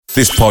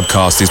This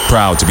podcast is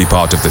proud to be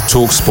part of the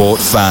TalkSport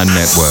Fan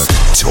Network.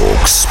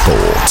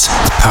 TalkSport.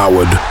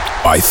 Powered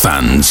by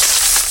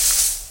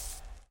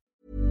fans.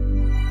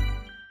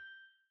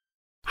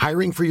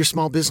 Hiring for your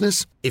small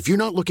business? If you're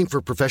not looking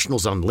for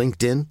professionals on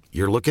LinkedIn,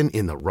 you're looking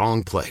in the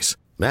wrong place.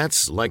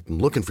 That's like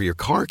looking for your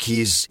car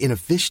keys in a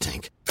fish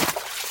tank.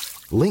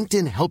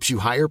 LinkedIn helps you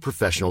hire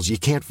professionals you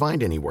can't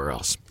find anywhere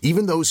else,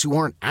 even those who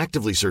aren't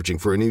actively searching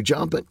for a new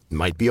job but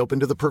might be open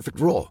to the perfect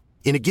role.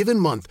 In a given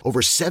month,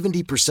 over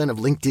 70% of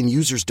LinkedIn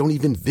users don't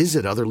even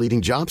visit other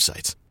leading job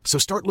sites. So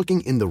start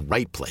looking in the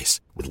right place.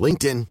 With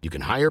LinkedIn, you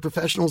can hire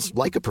professionals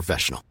like a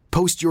professional.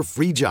 Post your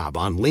free job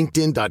on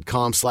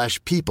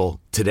linkedin.com/people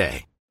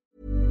today.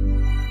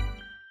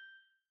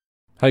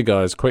 Hey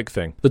guys, quick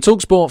thing. The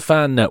TalkSport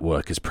Fan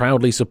Network is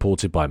proudly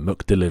supported by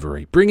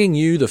McDelivery, bringing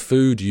you the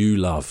food you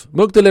love.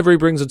 McDelivery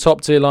brings a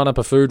top-tier lineup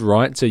of food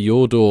right to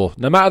your door.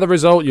 No matter the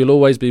result, you'll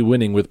always be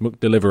winning with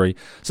McDelivery.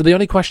 So the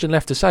only question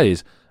left to say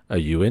is, are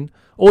you in?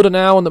 Order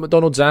now on the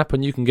McDonald's app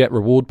and you can get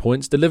reward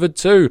points delivered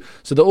too.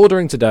 So the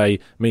ordering today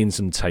means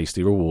some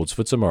tasty rewards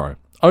for tomorrow.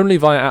 Only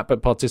via app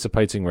at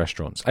participating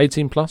restaurants.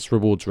 18 plus,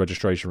 rewards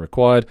registration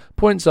required.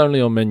 Points only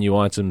on menu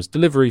items.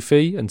 Delivery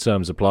fee and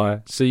terms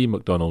apply. See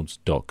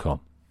mcdonalds.com.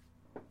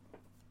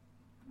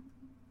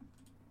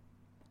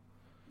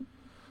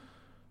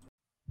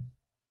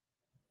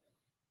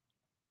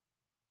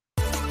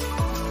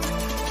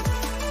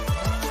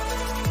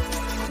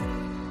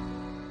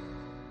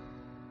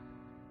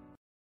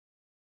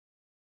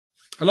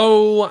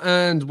 Hello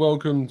and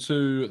welcome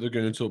to the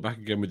Guler Talk, back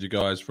again with you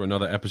guys for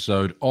another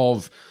episode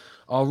of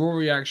our Raw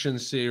Reaction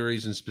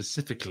series, and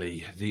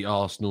specifically the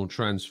Arsenal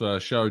transfer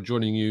show,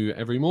 joining you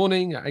every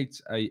morning at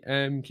 8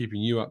 a.m,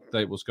 keeping you up to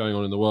date what's going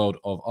on in the world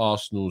of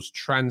Arsenal's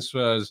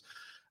transfers.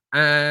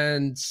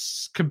 And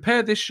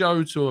compare this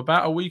show to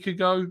about a week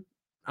ago,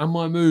 and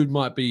my mood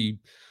might be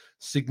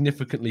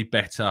significantly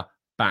better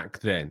back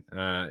then.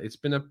 It's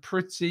been a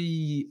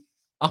pretty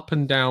up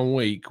and down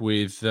week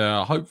with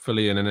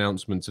hopefully an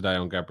announcement today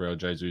on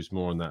G.Jesus.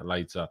 More on that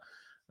later.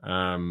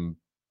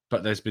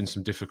 But there's been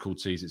some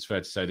difficulties, it's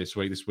fair to say, this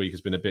week. This week has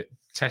been a bit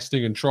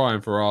testing and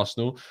trying for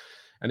Arsenal.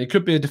 And it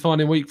could be a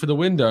defining week for the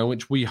window in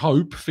which we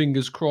hope,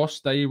 fingers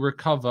crossed, they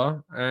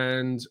recover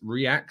and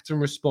react and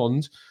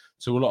respond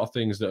to a lot of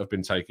things that have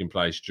been taking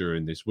place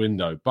during this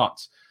window.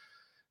 But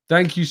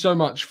thank you so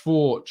much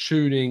for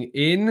tuning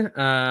in,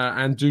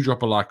 and do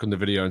drop a like on the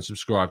video and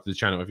subscribe to the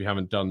channel if you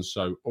haven't done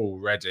so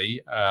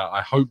already.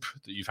 I hope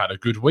that you've had a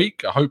good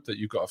week. I hope that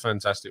you've got a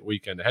fantastic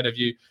weekend ahead of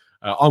you.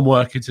 I'm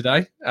working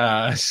today,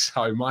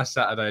 so my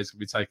Saturday is going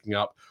to be taking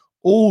up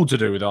all to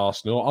do with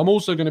Arsenal. I'm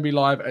also going to be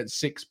live at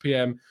 6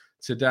 p.m.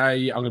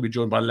 today. I'm going to be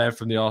joined by Lev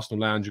from the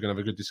Arsenal Lounge. We're going to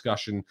have a good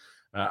discussion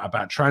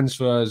about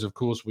transfers. Of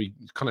course, we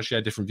kind of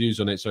share different views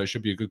on it, so it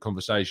should be a good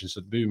conversation.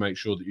 So do make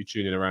sure that you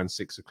tune in around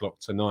 6 o'clock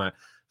tonight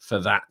for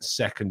that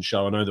second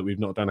show. I know that we've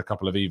not done a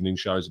couple of evening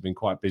shows. I've been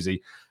quite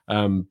busy.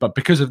 But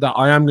because of that,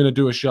 I am going to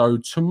do a show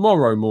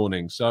tomorrow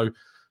morning. So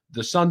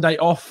the Sunday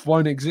off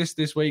won't exist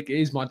this week. It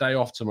is my day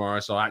off tomorrow.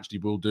 So I actually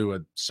will do a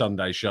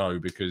Sunday show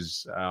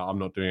because I'm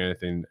not doing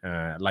anything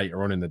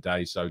later on in the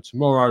day. So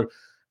tomorrow,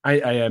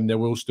 8 a.m, there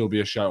will still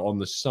be a show on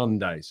the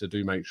Sunday. So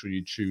do make sure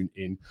you tune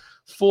in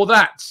for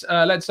that.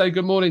 Let's say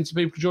good morning to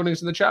people joining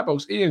us in the chat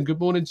box. Ian, good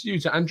morning to you,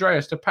 to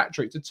Andreas, to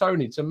Patrick, to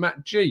Tony, to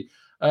Matt G,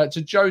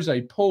 to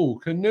Jose, Paul,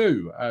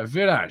 Canoe,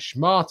 Vilash,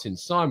 Martin,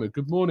 Simon.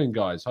 Good morning,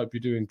 guys. Hope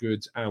you're doing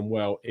good and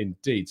well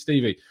indeed.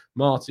 Stevie,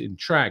 Martin,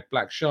 Trag,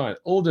 Black Shine,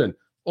 Alden,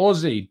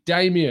 Aussie,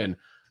 Damien.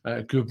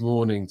 Good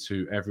morning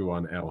to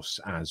everyone else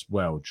as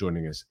well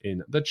joining us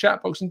in the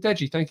chat box. And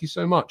Deji, thank you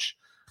so much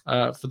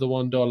for the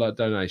 $1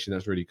 donation.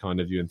 That's really kind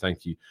of you, and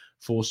thank you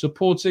for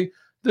supporting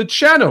the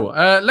channel.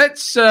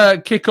 Let's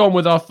kick on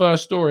with our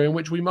first story, in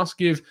which we must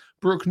give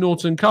Brooke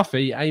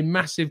Norton-Cuffy a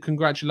massive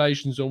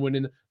congratulations on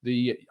winning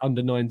the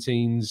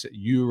Under-19s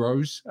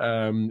Euros,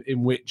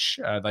 in which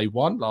they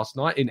won last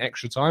night in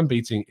extra time,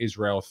 beating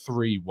Israel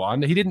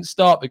 3-1. He didn't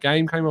start the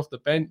game, came off the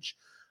bench.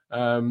 He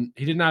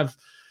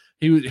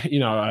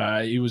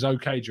was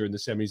okay during the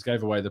semis,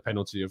 gave away the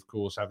penalty, of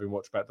course, having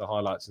watched back the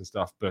highlights and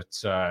stuff, but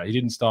he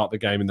didn't start the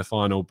game in the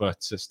final,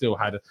 but still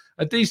had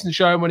a decent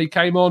showing when he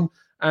came on,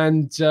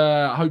 and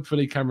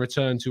hopefully can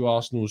return to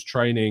Arsenal's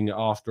training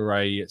after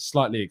a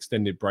slightly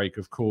extended break,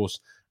 of course,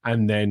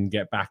 and then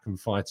get back and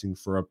fighting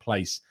for a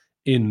place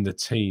in the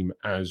team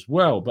as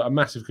well. But a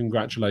massive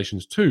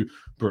congratulations to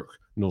Brooke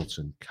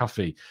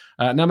Norton-Cuffy.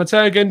 Now,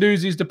 Matteo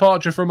Guendouzi's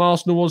departure from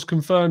Arsenal was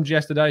confirmed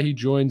yesterday. He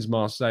joins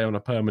Marseille on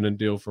a permanent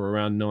deal for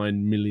around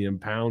 £9 million,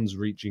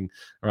 reaching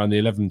around the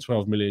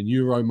 11-12 million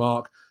euro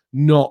mark.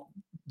 Not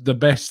the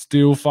best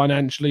deal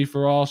financially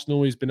for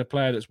Arsenal. He's been a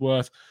player that's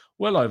worth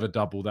well over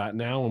double that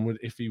now, and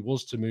if he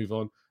was to move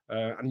on,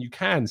 and you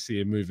can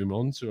see him moving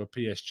on to a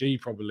PSG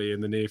probably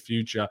in the near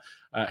future,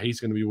 he's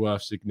going to be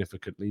worth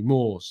significantly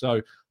more.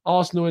 So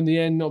Arsenal in the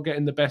end not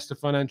getting the best of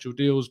financial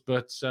deals,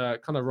 but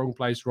kind of wrong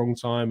place, wrong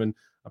time, and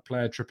a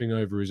player tripping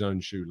over his own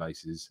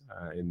shoelaces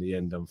in the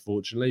end,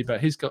 unfortunately.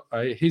 But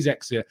his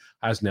exit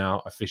has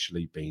now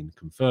officially been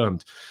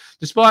confirmed.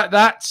 Despite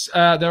that,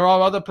 there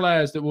are other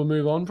players that will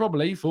move on,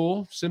 probably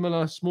for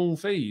similar small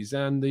fees.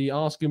 And the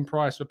asking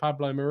price for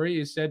Pablo Mari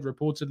is said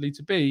reportedly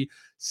to be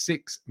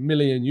 €6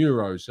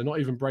 million. So not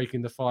even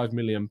breaking the £5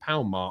 million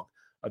mark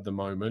at the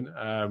moment,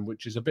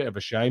 which is a bit of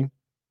a shame.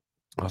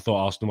 I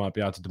thought Arsenal might be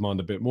able to demand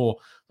a bit more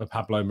for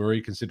Pablo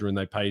Mari, considering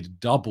they paid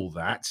double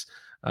that.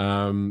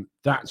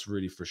 That's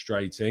really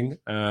frustrating.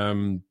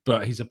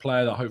 But he's a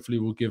player that hopefully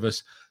will give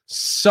us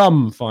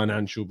some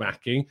financial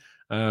backing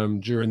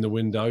during the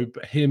window.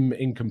 But him,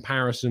 in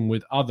comparison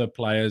with other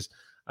players,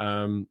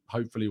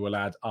 hopefully will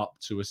add up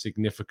to a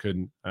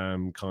significant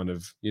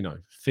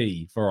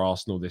fee for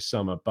Arsenal this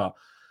summer. But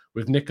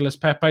with Nicolas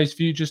Pepe's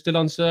future still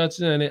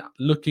uncertain and it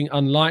looking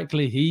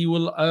unlikely he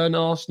will earn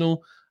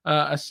Arsenal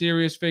a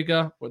serious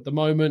figure at the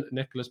moment,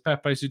 Nicolas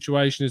Pepe's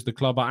situation is the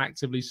club are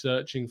actively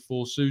searching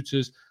for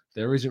suitors.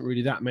 There isn't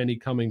really that many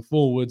coming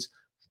forwards.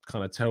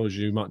 Kind of tells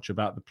you much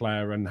about the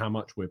player and how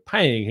much we're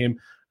paying him.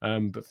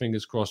 But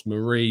fingers crossed,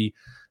 Marie,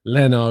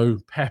 Leno,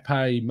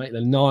 Pepe,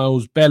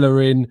 Maitland-Niles,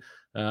 Bellerin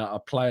are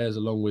players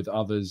along with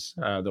others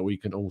that we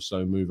can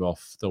also move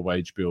off the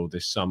wage bill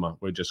this summer.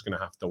 We're just going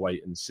to have to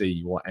wait and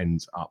see what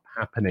ends up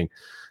happening.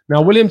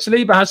 Now, William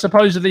Saliba has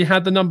supposedly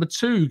had the number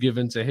 2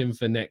 given to him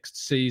for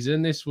next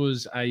season. This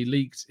was a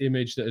leaked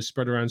image that has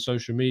spread around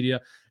social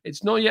media.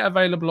 It's not yet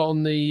available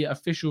on the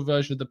official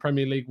version of the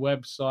Premier League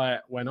website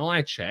when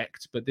I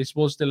checked, but this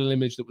was still an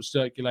image that was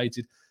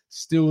circulated.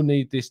 Still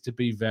need this to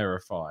be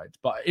verified.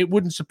 But it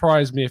wouldn't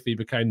surprise me if he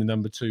became the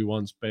number 2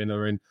 once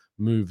Bellerin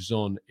moves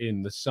on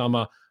in the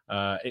summer.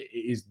 It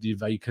is the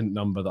vacant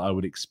number that I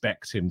would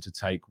expect him to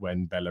take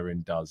when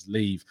Bellerin does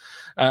leave.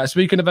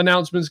 Speaking of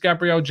announcements,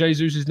 Gabriel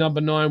Jesus'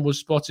 number 9 was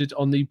spotted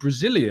on the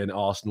Brazilian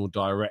Arsenal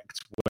Direct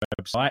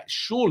website.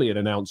 Surely an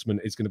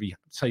announcement is going to be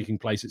taking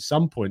place at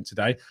some point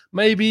today,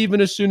 maybe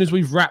even as soon as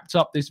we've wrapped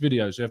up this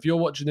video. So if you're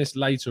watching this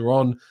later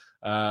on,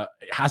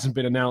 it hasn't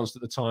been announced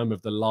at the time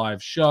of the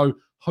live show.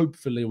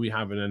 Hopefully we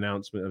have an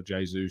announcement of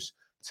Jesus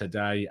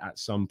today at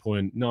some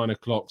point. 9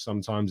 o'clock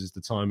sometimes is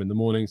the time in the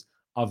mornings.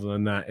 Other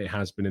than that, it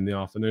has been in the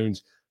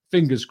afternoons.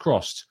 Fingers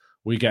crossed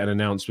we get an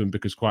announcement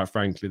because, quite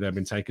frankly, they've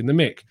been taking the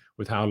mick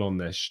with how long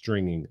they're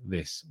stringing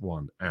this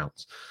one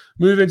out.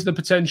 Moving to the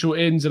potential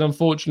ins, and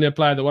unfortunately a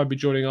player that won't be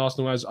joining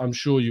Arsenal, as I'm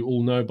sure you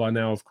all know by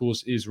now, of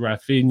course, is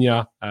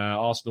Rafinha.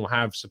 Arsenal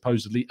have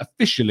supposedly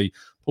officially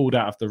pulled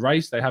out of the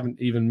race. They haven't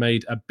even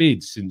made a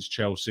bid since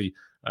Chelsea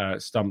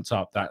stumped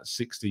up that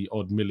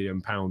 £60-odd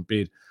million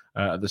bid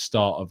at the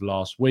start of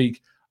last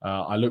week.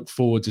 I look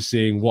forward to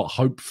seeing what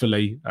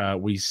hopefully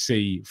we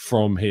see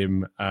from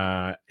him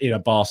in a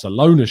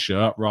Barcelona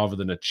shirt rather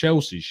than a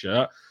Chelsea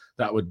shirt.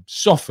 That would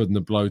soften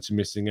the blow to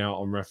missing out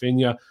on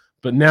Rafinha.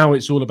 But now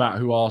it's all about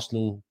who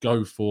Arsenal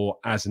go for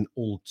as an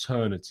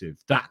alternative.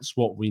 That's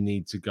what we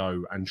need to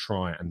go and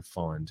try and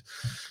find.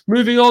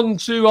 Moving on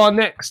to our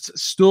next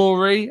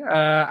story,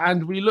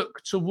 and we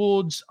look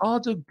towards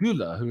Arda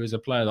Guler, who is a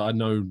player that I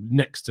know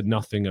next to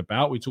nothing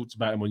about. We talked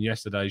about him on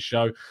yesterday's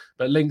show,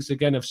 but links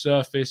again have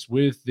surfaced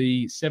with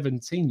the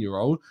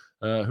 17-year-old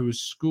who has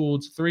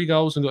scored 3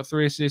 goals and got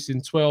 3 assists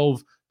in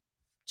 12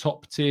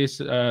 top-tier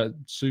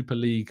Super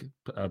League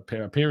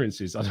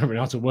appearances. I don't really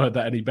know how to word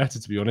that any better,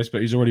 to be honest,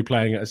 but he's already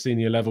playing at a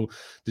senior level.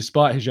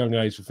 Despite his young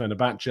age for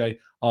Fenerbahce,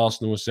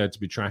 Arsenal was said to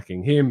be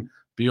tracking him.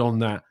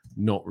 Beyond that,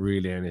 not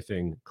really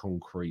anything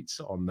concrete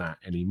on that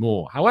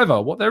anymore.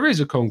 However, what there is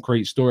a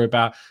concrete story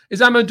about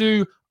is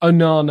Amadou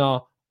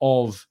Onana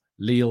of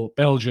Lille,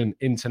 Belgian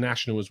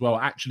international as well,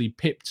 actually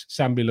pipped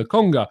Sambi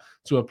Lokonga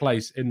to a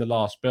place in the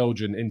last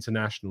Belgian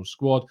international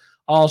squad.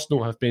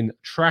 Arsenal have been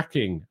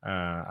tracking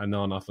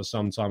Onana for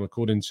some time,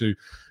 according to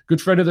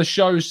good friend of the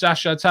show,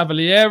 Sacha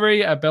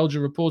Tavolieri, a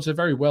Belgian reporter,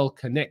 very well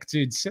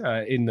connected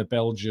in the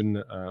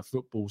Belgian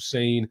football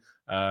scene.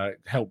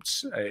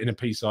 Helped in a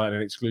piece and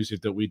an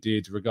exclusive that we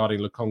did regarding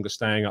Lokonga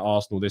staying at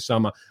Arsenal this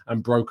summer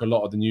and broke a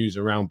lot of the news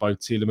around both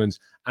Tielemans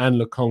and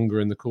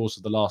Lokonga in the course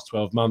of the last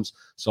 12 months.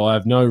 So I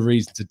have no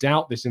reason to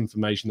doubt this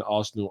information that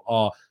Arsenal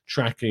are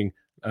tracking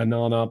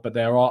Onana, but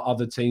there are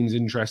other teams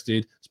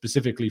interested,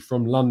 specifically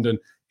from London,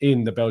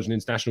 in the Belgian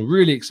international.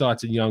 Really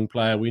exciting young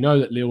player. We know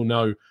that Lille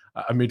know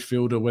a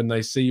midfielder when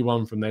they see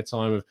one from their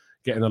time of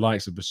getting the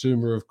likes of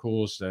Basuma, of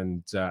course,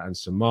 and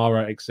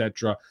Samara,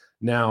 etc.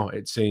 Now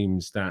it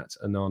seems that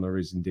Onana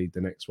is indeed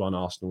the next one.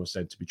 Arsenal was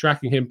said to be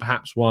tracking him,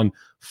 perhaps one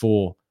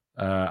for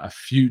a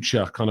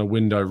future kind of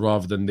window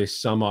rather than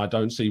this summer. I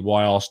don't see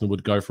why Arsenal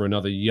would go for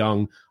another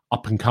young,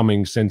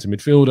 up-and-coming centre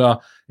midfielder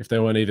if they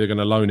weren't either going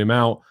to loan him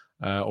out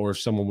or if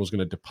someone was going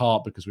to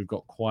depart, because we've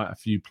got quite a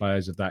few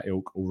players of that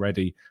ilk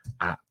already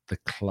at the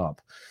club.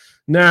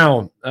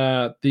 Now,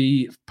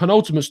 the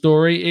penultimate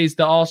story is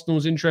that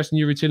Arsenal's interest in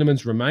Yuri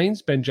Tielemans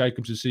remains. Ben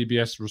Jacobs of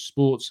CBS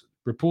Sports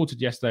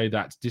reported yesterday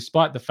that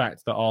despite the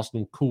fact that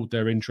Arsenal called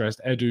their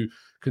interest, Edu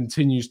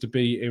continues to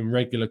be in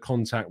regular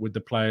contact with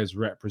the players'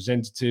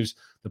 representatives.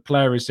 The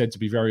player is said to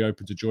be very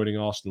open to joining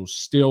Arsenal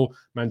still.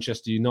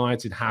 Manchester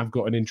United have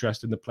got an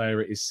interest in the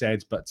player, it is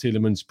said, but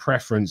Tielemans'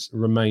 preference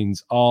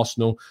remains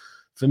Arsenal.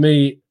 For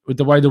me, with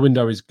the way the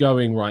window is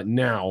going right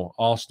now,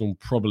 Arsenal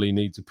probably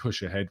need to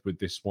push ahead with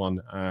this one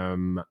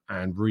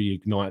and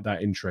reignite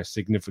that interest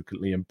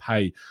significantly and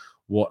pay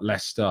what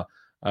Leicester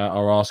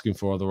are asking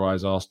for.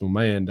 Otherwise, Arsenal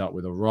may end up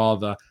with a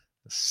rather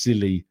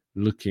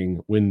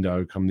silly-looking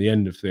window come the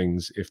end of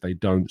things if they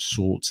don't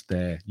sort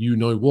their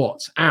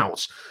you-know-what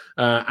out.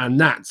 And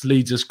that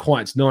leads us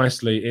quite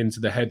nicely into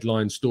the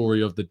headline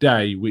story of the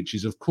day, which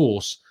is, of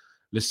course,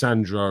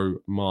 Lisandro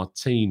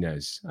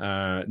Martinez.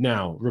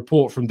 Now,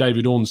 report from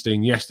David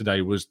Ornstein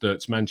yesterday was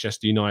that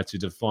Manchester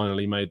United have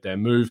finally made their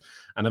move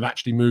and have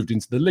actually moved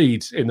into the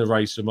lead in the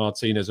race for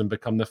Martinez and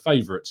become the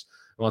favourites.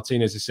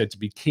 Martinez is said to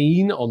be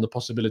keen on the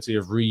possibility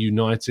of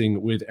reuniting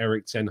with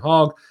Erik ten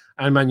Hag,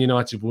 and Man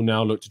United will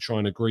now look to try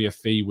and agree a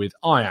fee with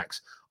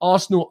Ajax.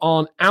 Arsenal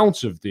aren't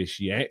out of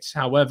this yet.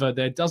 However,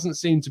 there doesn't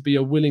seem to be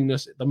a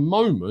willingness at the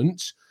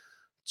moment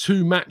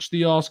to match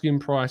the asking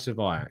price of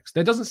Ajax.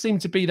 There doesn't seem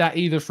to be that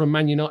either from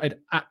Man United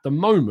at the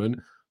moment,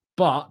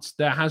 but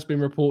there has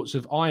been reports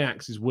of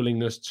Ajax's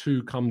willingness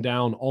to come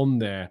down on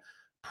their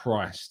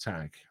price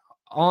tag.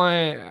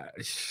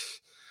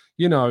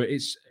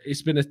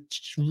 It's been a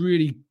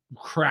really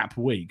crap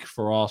week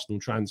for Arsenal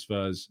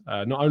transfers.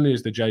 Not only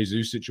has the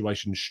Jesus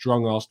situation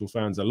strung Arsenal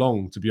fans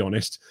along, to be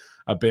honest,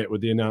 a bit with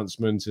the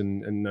announcement,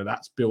 and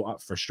that's built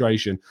up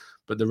frustration,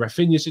 but the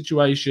Rafinha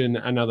situation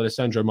and now the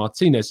Lisandro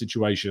Martinez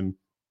situation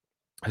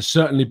has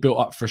certainly built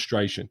up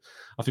frustration.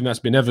 I think that's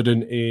been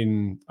evident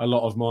in a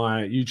lot of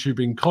my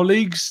YouTubing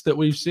colleagues that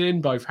we've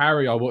seen. Both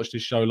Harry, I watched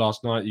his show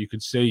last night. You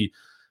could see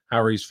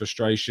Harry's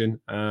frustration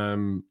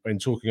when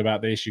talking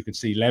about this. You could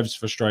see Lev's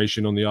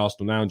frustration on the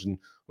Arsenal Lounge, and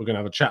we're going to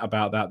have a chat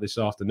about that this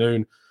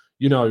afternoon.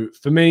 You know,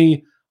 for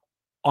me,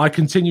 I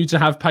continue to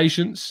have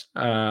patience.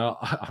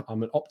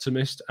 I'm an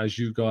optimist, as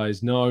you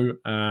guys know,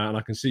 and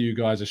I can see you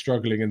guys are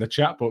struggling in the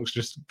chat box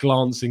just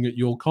glancing at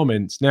your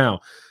comments. Now,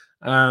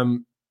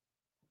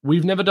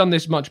 we've never done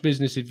this much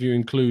business if you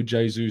include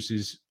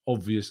Jesus'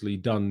 obviously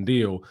done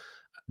deal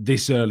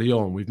this early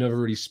on. We've never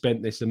really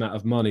spent this amount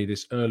of money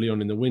this early on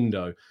in the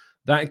window.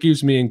 That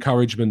gives me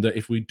encouragement that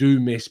if we do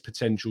miss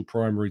potential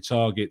primary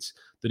targets,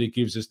 that it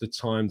gives us the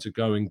time to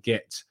go and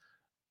get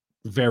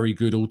very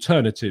good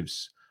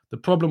alternatives. The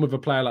problem with a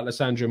player like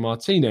Lisandro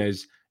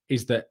Martinez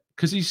is that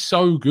because he's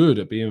so good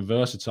at being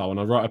versatile, and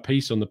I wrote a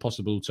piece on the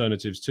possible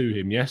alternatives to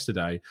him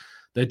yesterday,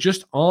 there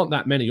just aren't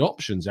that many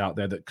options out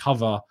there that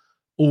cover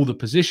all the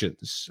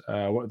positions.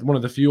 One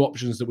of the few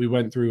options that we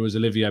went through was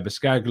Olivier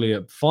Biscaglia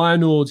at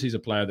Feyenoord. He's a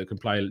player that can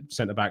play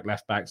centre-back,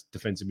 left-back,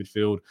 defensive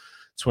midfield,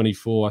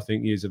 24, I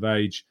think, years of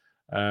age,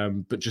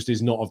 but just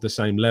is not of the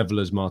same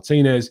level as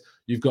Martinez.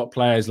 You've got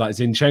players like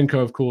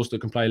Zinchenko, of course, that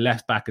can play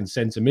left-back and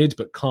centre-mid,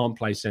 but can't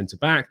play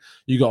centre-back.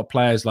 You've got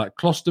players like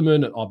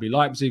Klosterman at RB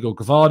Leipzig or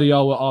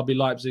Gvardiol at RB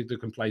Leipzig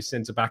that can play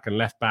centre-back and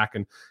left-back,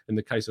 and in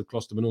the case of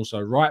Klosterman, also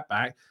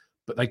right-back,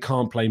 but they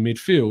can't play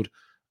midfield.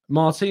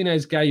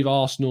 Martinez gave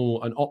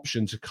Arsenal an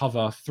option to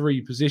cover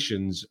three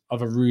positions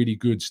of a really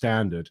good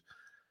standard.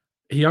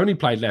 He only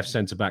played left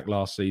centre-back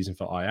last season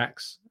for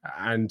Ajax,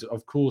 and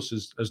of course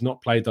has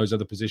not played those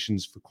other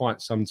positions for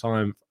quite some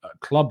time at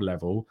club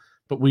level,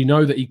 but we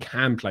know that he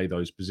can play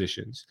those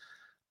positions.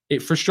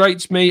 It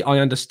frustrates me. I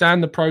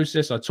understand the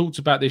process. I talked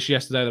about this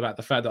yesterday, about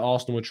the fact that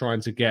Arsenal were trying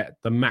to get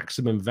the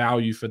maximum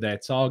value for their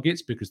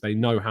targets because they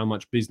know how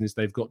much business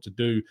they've got to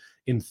do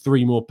in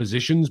three more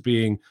positions,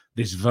 being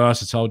this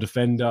versatile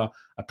defender,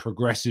 a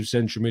progressive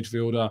central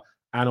midfielder,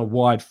 and a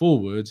wide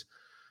forward.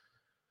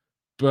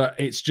 But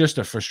it's just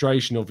a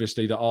frustration,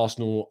 obviously, that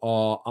Arsenal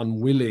are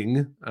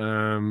unwilling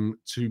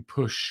to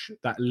push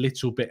that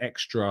little bit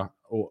extra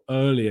or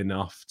early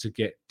enough to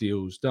get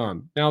deals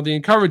done. Now, the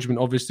encouragement,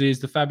 obviously, is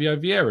the Fabio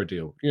Vieira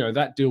deal. You know,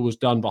 that deal was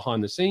done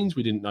behind the scenes.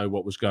 We didn't know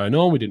what was going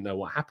on. We didn't know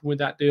what happened with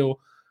that deal.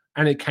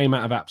 And it came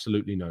out of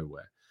absolutely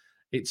nowhere.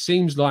 It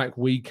seems like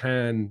we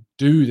can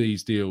do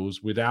these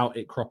deals without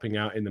it cropping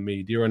out in the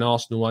media. And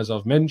Arsenal, as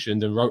I've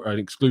mentioned and wrote an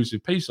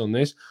exclusive piece on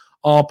this,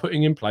 are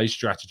putting in place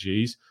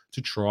strategies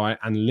to try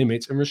and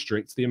limit and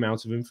restrict the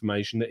amount of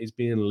information that is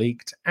being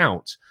leaked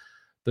out.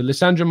 The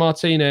Lisandro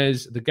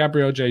Martinez, the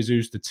Gabriel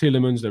Jesus, the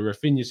Tielemans, the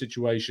Rafinha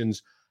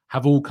situations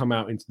have all come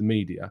out into the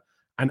media,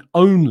 and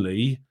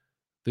only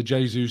the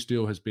Jesus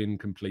deal has been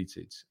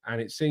completed. And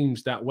it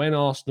seems that when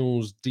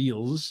Arsenal's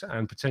deals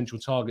and potential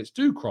targets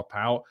do crop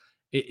out,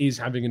 it is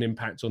having an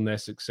impact on their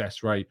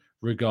success rate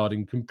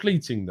regarding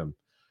completing them.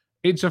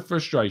 It's a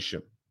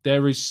frustration.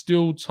 There is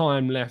still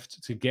time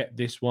left to get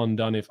this one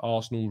done if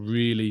Arsenal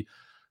really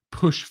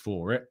push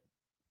for it,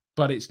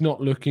 but it's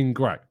not looking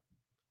great.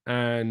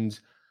 And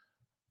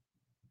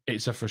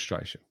it's a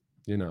frustration.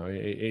 You know, it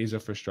is a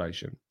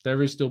frustration.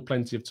 There is still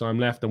plenty of time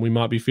left, and we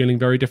might be feeling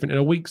very different in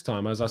a week's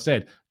time. As I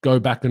said, go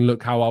back and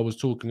look how I was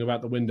talking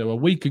about the window a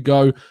week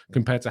ago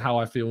compared to how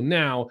I feel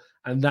now,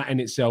 and that in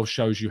itself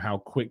shows you how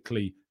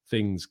quickly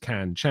things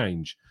can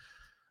change.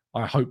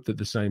 I hope that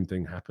the same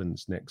thing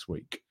happens next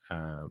week.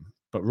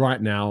 But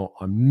right now,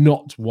 I'm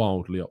not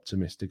wildly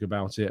optimistic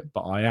about it,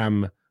 but I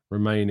am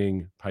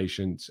remaining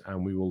patient,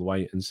 and we will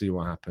wait and see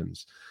what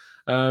happens.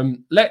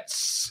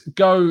 Let's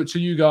go to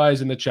you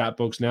guys in the chat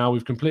box now.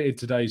 We've completed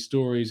today's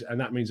stories, and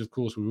that means, of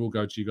course, we will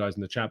go to you guys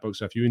in the chat box.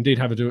 So if you indeed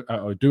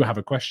do have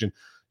a question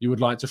you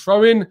would like to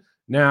throw in,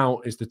 now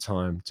is the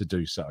time to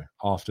do so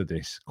after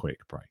this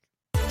quick break.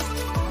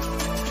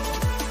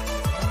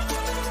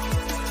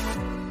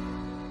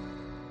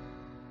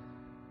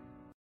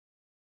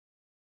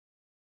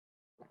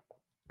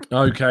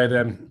 Okay,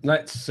 then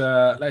let's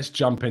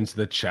jump into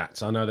the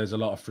chat. I know there's a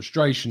lot of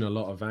frustration, a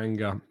lot of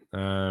anger,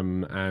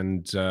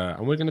 and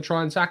we're going to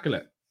try and tackle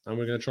it, and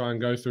we're going to try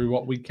and go through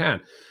what we can.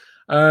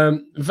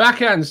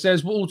 Vacan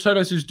says, what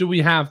alternatives do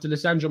we have to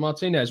Lisandro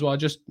Martinez? Well, I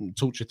just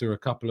talked you through a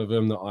couple of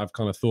them that I've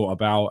kind of thought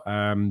about,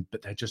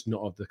 but they're just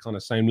not of the kind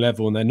of same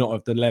level, and they're not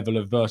of the level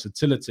of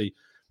versatility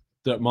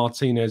that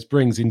Martinez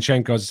brings.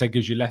 Zinchenko, as I said,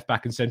 gives you left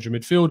back and central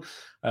midfield.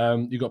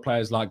 You've got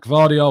players like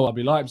Gvardiol,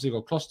 RB Leipzig,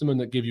 or Klosterman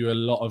that give you a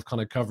lot of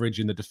kind of coverage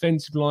in the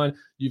defensive line.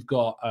 You've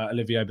got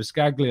Olivier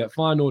Biscaglia at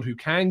Feyenoord, who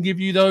can give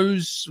you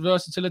those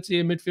versatility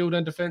in midfield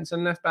and defense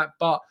and left back,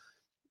 but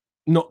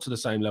not to the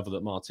same level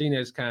that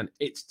Martinez can.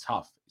 It's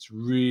tough. It's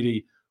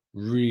really,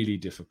 really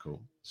difficult.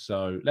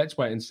 So let's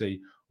wait and see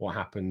what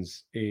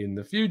happens in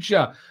the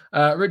future.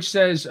 Rich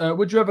says,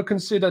 would you ever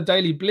consider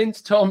Daley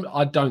Blind, Tom?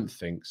 I don't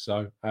think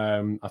so.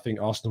 I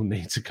think Arsenal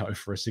need to go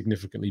for a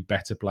significantly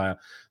better player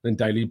than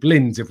Daley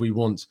Blind if we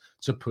want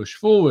to push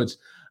forwards.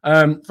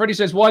 Freddie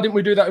says, why didn't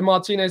we do that with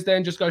Martinez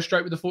then? Just go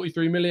straight with the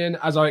 43 million.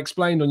 As I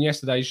explained on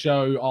yesterday's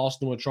show,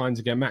 Arsenal are trying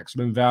to get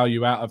maximum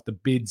value out of the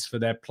bids for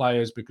their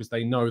players because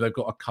they know they've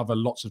got to cover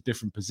lots of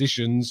different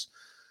positions.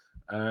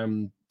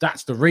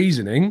 That's the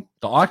reasoning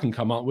that I can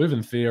come up with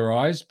and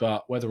theorize,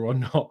 but whether or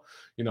not,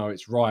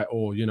 it's right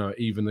or,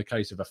 even the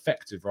case of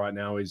effective right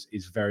now is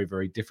very,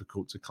 very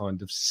difficult to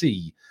kind of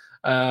see.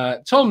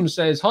 Tom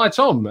says, hi,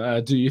 Tom.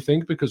 Do you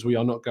think because we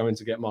are not going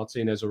to get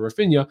Martinez or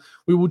Rafinha,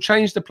 we will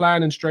change the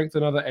plan and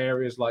strengthen other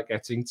areas like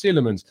getting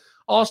Tielemans?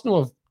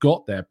 Arsenal have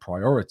got their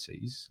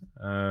priorities.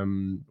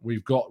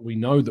 We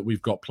know that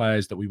we've got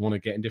players that we want to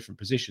get in different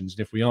positions.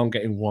 And if we aren't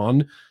getting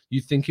one,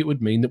 you think it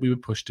would mean that we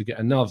would push to get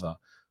another.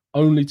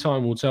 Only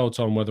time will tell,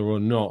 Tom, whether or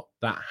not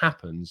that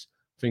happens.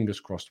 Fingers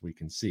crossed we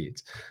can see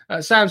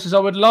it. Sam says, I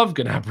would love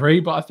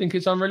Gnabry, but I think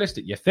it's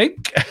unrealistic. You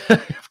think?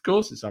 Of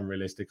course it's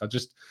unrealistic.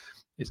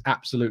 It's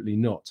absolutely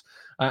not.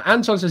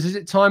 Anton says, is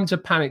it time to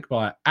panic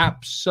buy?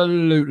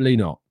 Absolutely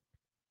not.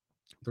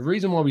 The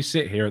reason why we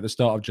sit here at the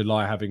start of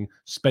July having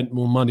spent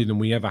more money than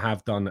we ever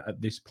have done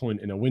at this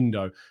point in a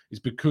window is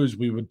because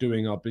we were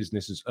doing our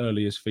business as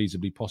early as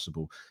feasibly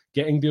possible.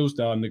 Getting deals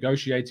done,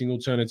 negotiating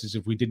alternatives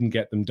if we didn't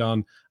get them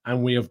done,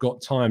 and we have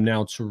got time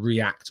now to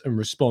react and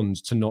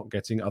respond to not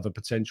getting other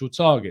potential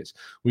targets.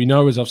 We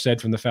know, as I've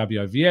said from the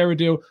Fabio Vieira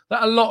deal,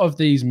 that a lot of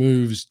these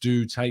moves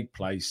do take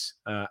place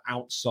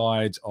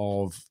outside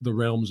of the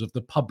realms of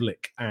the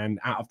public and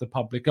out of the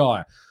public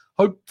eye.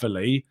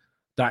 Hopefully,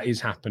 that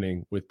is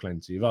happening with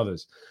plenty of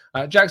others.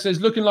 Jack says,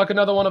 looking like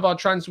another one of our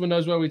transfer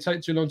windows where we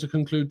take too long to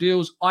conclude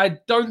deals. I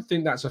don't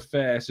think that's a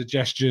fair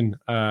suggestion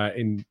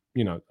on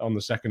the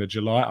 2nd of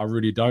July. I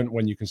really don't,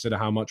 when you consider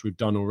how much we've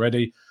done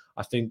already.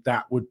 I think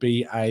that would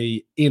be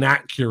a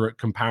inaccurate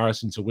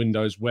comparison to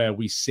windows where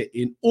we sit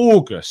in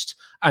August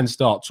and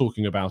start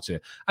talking about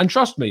it. And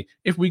trust me,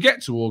 if we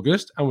get to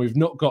August and we've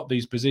not got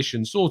these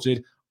positions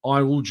sorted,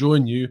 I will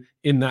join you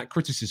in that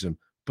criticism.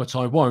 But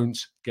I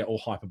won't get all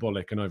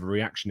hyperbolic and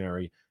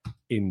overreactionary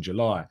in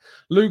July.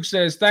 Luke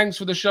says, thanks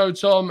for the show,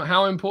 Tom.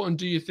 How important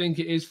do you think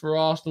it is for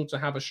Arsenal to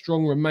have a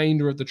strong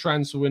remainder of the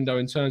transfer window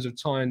in terms of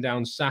tying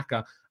down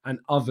Saka and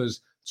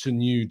others to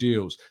new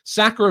deals?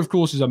 Saka, of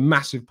course, is a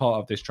massive part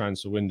of this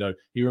transfer window.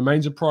 He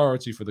remains a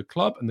priority for the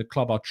club, and the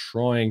club are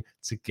trying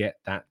to get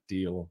that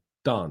deal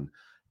done.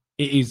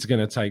 It is going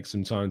to take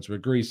some time to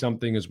agree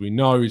something. As we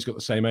know, he's got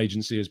the same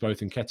agency as both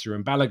Nketiah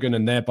and Balogun,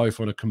 and they're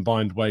both on a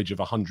combined wage of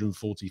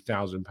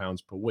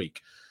 £140,000 per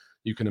week.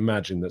 You can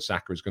imagine that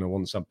Saka is going to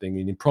want something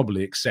in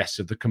probably excess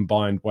of the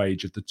combined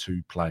wage of the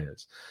two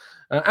players.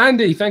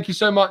 Andy, thank you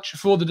so much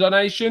for the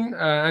donation.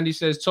 Andy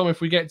says, Tom,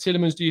 if we get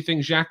Tielemans, do you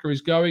think Xhaka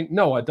is going?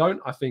 No, I don't.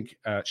 I think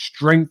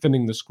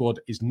strengthening the squad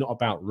is not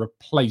about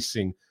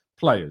replacing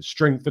players.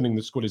 Strengthening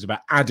the squad is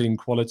about adding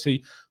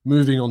quality,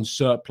 moving on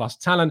surplus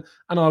talent,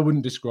 and I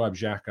wouldn't describe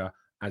Xhaka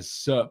as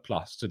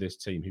surplus to this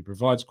team. He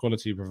provides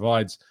quality, he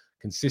provides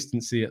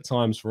consistency at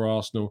times for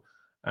Arsenal,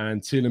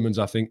 and Tielemans,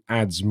 I think,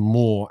 adds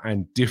more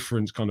and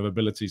different kind of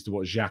abilities to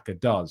what Xhaka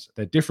does.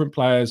 They're different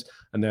players,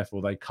 and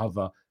therefore they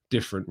cover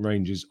different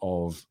ranges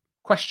of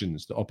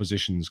questions that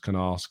oppositions can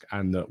ask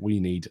and that we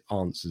need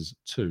answers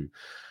to.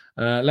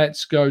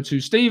 Let's go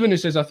to Stephen, who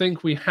says, I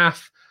think we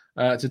have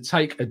to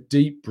take a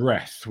deep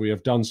breath. We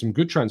have done some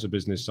good transfer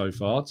business so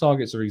far.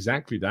 Targets are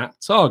exactly that.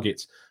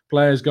 Targets.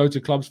 Players go to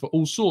clubs for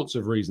all sorts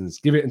of reasons.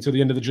 Give it until the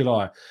end of the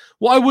July.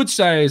 What I would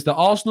say is that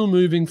Arsenal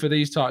moving for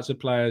these types of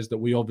players that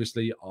we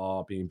obviously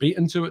are being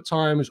beaten to at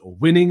times, or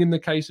winning in the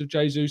case of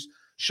Jesus,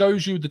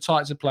 shows you the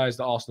types of players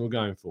that Arsenal are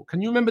going for.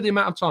 Can you remember the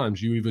amount of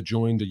times you either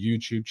joined a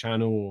YouTube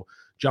channel or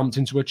jumped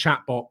into a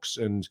chat box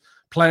and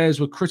players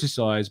were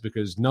criticised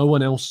because no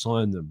one else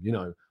signed them? You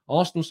know,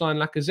 Arsenal signed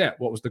Lacazette.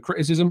 What was the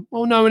criticism?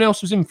 Well, no one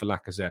else was in for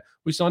Lacazette.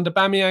 We signed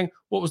Aubameyang.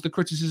 What was the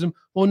criticism?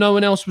 Well, no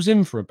one else was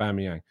in for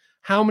Aubameyang.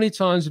 How many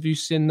times have you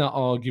seen that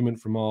argument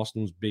from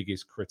Arsenal's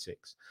biggest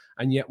critics?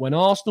 And yet when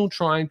Arsenal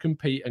try and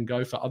compete and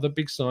go for other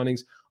big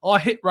signings, our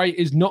hit rate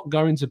is not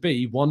going to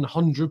be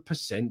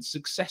 100%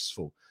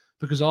 successful,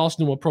 because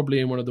Arsenal are probably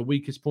in one of the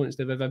weakest points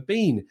they've ever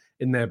been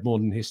in their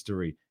modern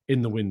history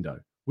in the window.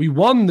 We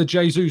won the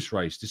Jesus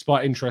race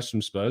despite interest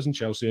from Spurs and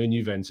Chelsea and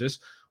Juventus.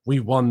 We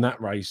won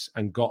that race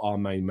and got our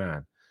main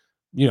man.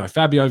 You know,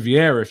 Fabio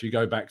Vieira, if you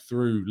go back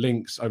through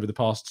links over the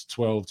past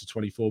 12 to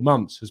 24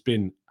 months, has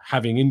been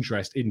having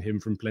interest in him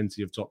from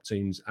plenty of top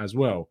teams as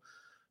well.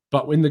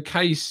 But in the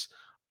case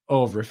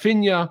of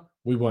Rafinha,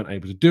 we weren't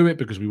able to do it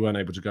because we weren't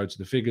able to go to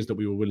the figures that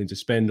we were willing to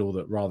spend, or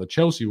that rather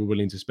Chelsea were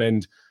willing to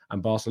spend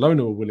and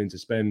Barcelona were willing to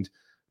spend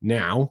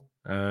now.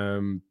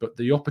 But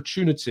the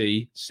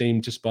opportunity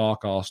seemed to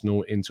spark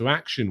Arsenal into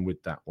action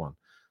with that one.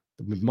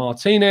 With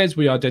Martinez,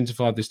 we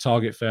identified this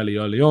target fairly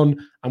early on,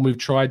 and we've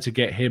tried to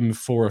get him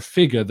for a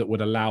figure that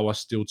would allow us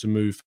still to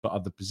move for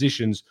other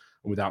positions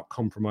without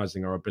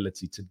compromising our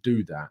ability to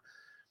do that.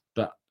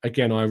 But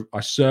again, I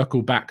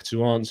circle back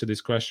to answer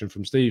this question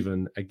from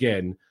Stephen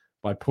again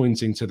by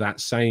pointing to that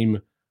same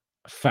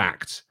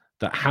fact,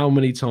 that how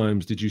many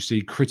times did you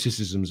see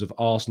criticisms of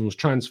Arsenal's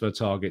transfer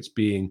targets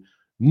being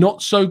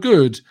not so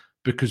good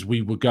because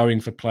we were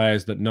going for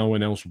players that no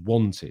one else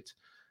wanted?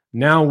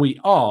 Now we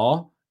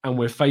are, and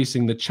we're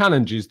facing the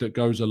challenges that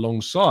goes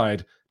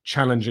alongside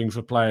challenging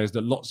for players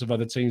that lots of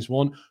other teams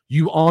want.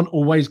 You aren't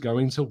always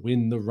going to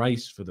win the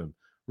race for them.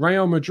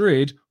 Real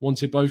Madrid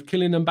wanted both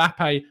Kylian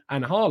Mbappe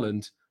and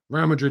Haaland.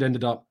 Real Madrid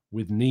ended up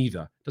with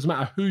neither. Doesn't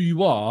matter who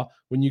you are,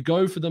 when you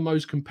go for the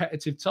most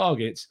competitive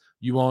targets,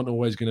 you aren't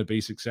always going to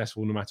be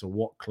successful no matter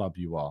what club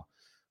you are.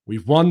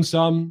 We've won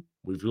some,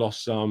 we've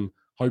lost some.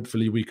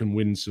 Hopefully we can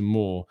win some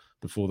more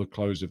before the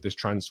close of this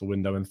transfer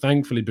window. And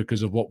thankfully,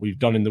 because of what we've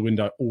done in the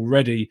window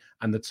already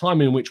and the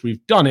time in which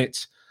we've done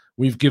it,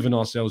 we've given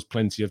ourselves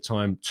plenty of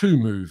time to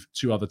move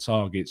to other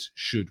targets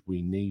should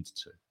we need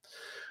to.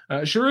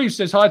 Sharif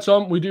says, hi,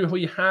 Tom.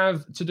 We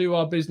have to do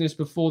our business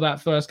before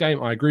that first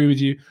game. I agree with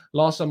you.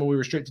 Last summer, we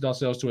restricted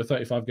ourselves to a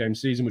 35-game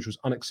season, which was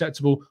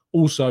unacceptable.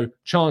 Also,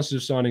 chances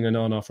of signing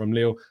Onana from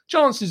Lille.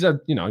 Chances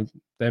are,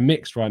 they're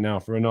mixed right now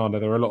for Onana.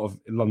 There are a lot of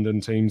London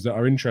teams that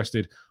are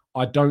interested.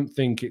 I don't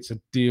think it's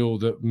a deal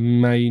that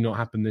may not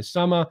happen this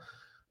summer.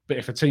 But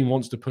if a team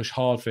wants to push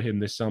hard for him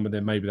this summer,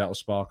 then maybe that will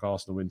spark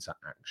Arsenal into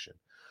action.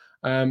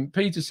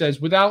 Peter says,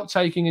 without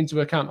taking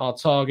into account our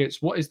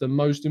targets, what is the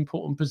most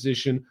important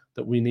position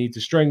that we need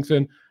to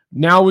strengthen?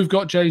 Now we've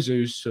got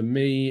Jesus. For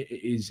me,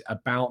 it is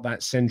about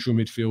that central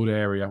midfield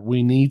area.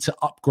 We need to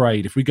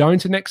upgrade. If we go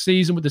into next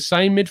season with the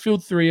same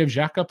midfield three of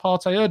Xhaka,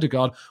 Partey,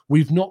 Ødegaard,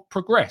 we've not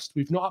progressed.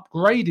 We've not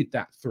upgraded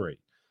that three.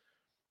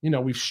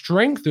 We've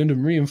strengthened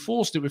and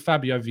reinforced it with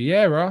Fabio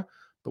Vieira,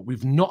 but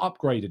we've not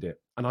upgraded it.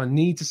 And I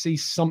need to see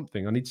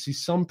something. I need to see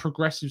some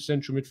progressive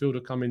central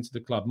midfielder come into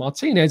the club.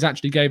 Martinez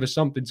actually gave us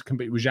something to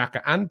compete with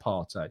Xhaka and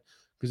Partey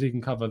because he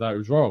can cover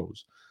those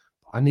roles.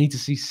 I need to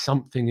see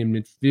something in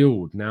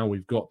midfield. Now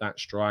we've got that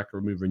striker,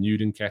 and we've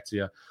renewed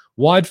Nketiah.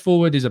 Wide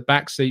forward is a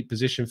backseat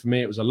position for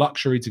me. It was a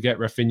luxury to get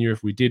Rafinha.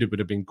 If we did, it would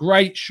have been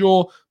great,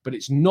 sure, but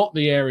it's not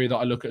the area that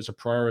I look at as a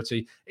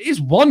priority. It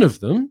is one of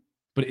them,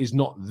 but it is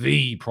not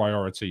the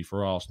priority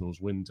for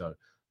Arsenal's window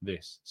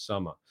this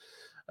summer.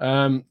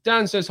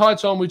 Dan says, hi,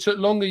 Tom. We took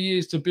longer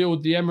years to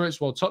build the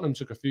Emirates, while Tottenham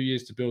took a few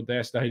years to build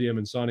their stadium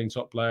and signing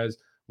top players.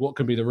 What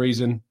can be the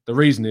reason? The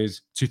reason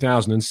is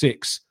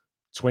 2006,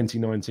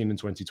 2019 and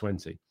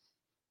 2020.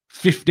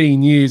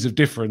 15 years of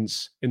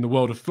difference in the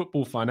world of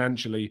football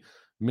financially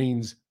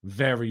means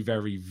very,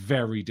 very,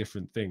 very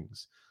different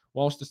things.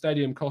 Whilst the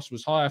stadium cost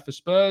was higher for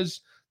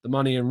Spurs, the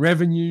money and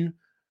revenue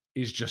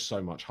is just so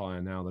much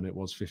higher now than it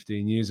was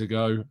 15 years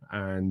ago.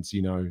 And,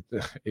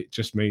 it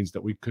just means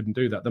that we couldn't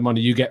do that. The money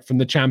you get from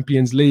the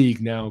Champions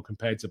League now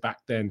compared to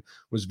back then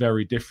was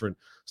very different.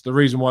 So the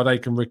reason why they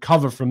can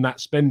recover from that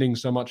spending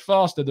so much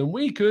faster than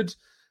we could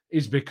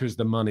is because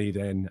the money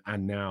then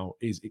and now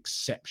is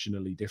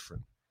exceptionally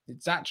different.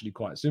 It's actually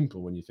quite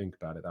simple when you think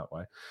about it that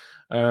way.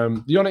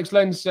 The Onyx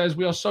Lens says,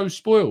 we are so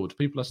spoiled.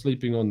 People are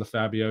sleeping on the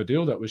Fabio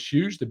deal. That was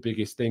huge. The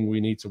biggest thing we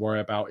need to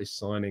worry about is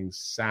signing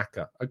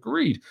Saka.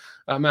 Agreed.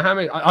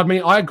 Mohammed,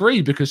 I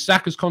agree, because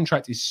Saka's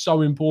contract is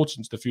so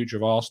important to the future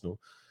of Arsenal.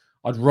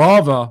 I'd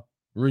rather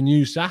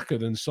renew Saka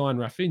than sign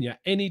Rafinha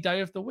any day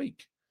of the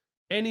week.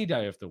 Any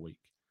day of the week.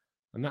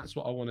 And that's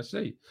what I want to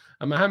see.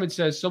 And Mohammed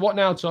says, so what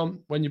now, Tom?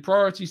 When your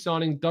priority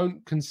signing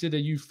don't consider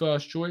you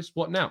first choice,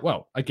 what now?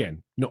 Well,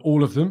 again, not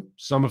all of them.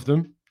 Some of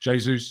them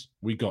Jesus,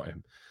 we got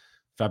him.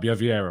 Fabio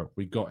Vieira,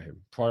 we got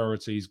him.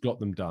 Priorities, got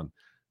them done.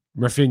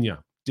 Rafinha,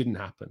 didn't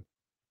happen.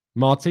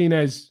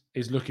 Martinez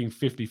is looking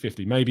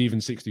 50-50, maybe even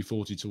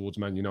 60-40 towards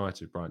Man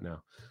United right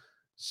now.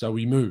 So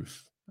we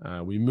move.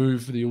 We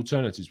move for the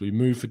alternatives. We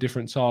move for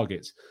different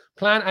targets.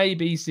 Plan A,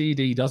 B, C,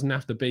 D doesn't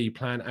have to be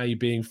plan A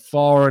being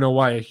far and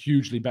away a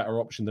hugely better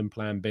option than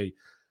plan B.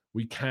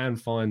 We can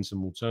find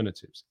some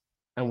alternatives.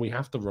 And we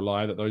have to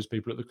rely that those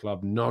people at the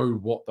club know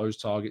what those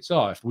targets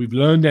are. If we've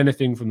learned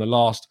anything from the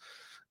last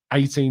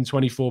 18,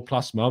 24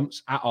 plus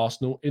months at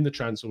Arsenal in the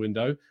transfer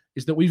window,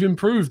 is that we've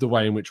improved the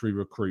way in which we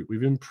recruit.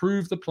 We've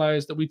improved the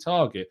players that we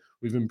target.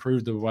 We've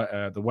improved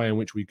the way in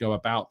which we go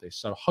about this.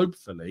 So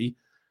hopefully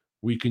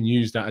we can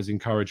use that as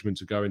encouragement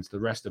to go into the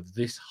rest of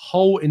this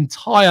whole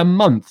entire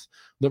month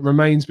that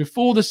remains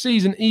before the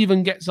season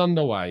even gets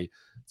underway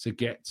to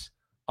get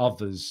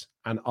others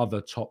and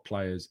other top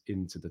players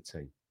into the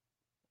team.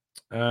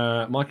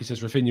 Mikey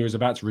says Rafinha is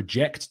about to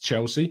reject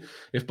Chelsea.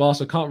 If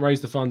Barca can't raise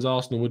the funds,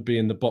 Arsenal would be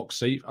in the box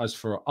seat. As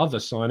for other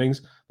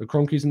signings, the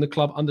Kroenkes and the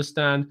club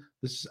understand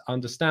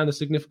the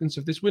significance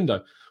of this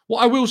window.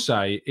 What I will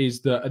say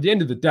is that at the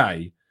end of the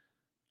day,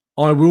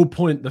 I will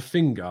point the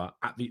finger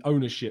at the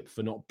ownership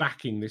for not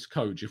backing this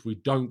coach if we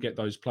don't get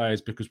those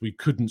players because we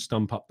couldn't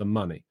stump up the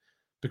money,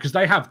 because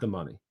they have the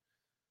money.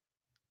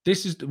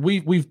 This is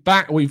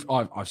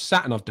I've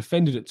sat and I've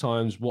defended at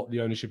times what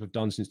the ownership have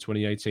done since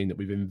 2018, that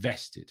we've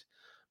invested.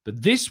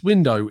 But this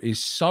window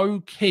is so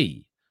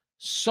key,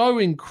 so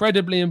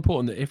incredibly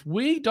important, that if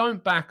we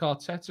don't back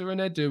Arteta and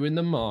Edu in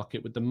the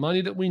market with the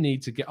money that we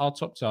need to get our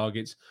top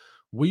targets,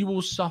 we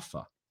will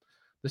suffer.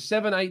 The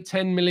 7, 8,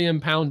 10 million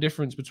pound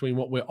difference between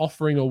what we're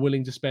offering or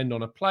willing to spend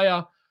on a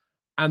player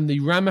and the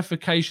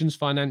ramifications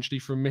financially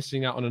from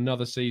missing out on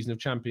another season of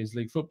Champions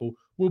League football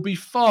will be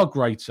far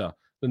greater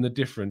than the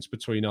difference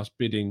between us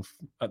bidding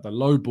at the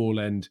low ball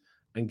end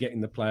and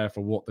getting the player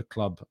for what the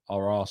club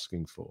are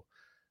asking for.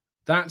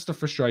 That's the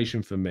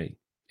frustration for me,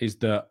 is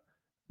that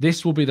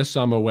this will be the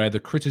summer where the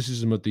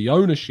criticism of the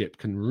ownership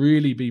can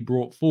really be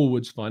brought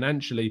forwards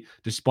financially,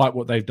 despite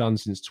what they've done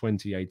since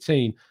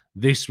 2018.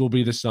 This will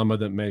be the summer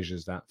that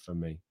measures that for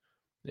me.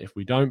 If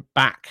we don't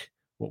back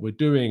what we're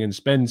doing and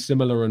spend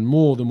similar and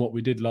more than what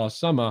we did last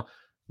summer,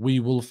 we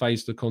will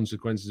face the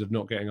consequences of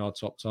not getting our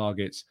top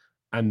targets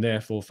and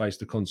therefore face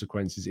the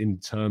consequences in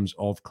terms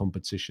of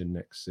competition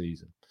next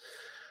season.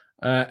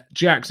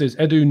 Jack says,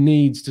 Edu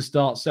needs to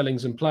start selling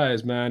some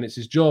players, man. It's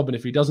his job. And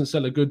if he doesn't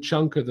sell a good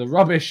chunk of the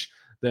rubbish,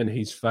 then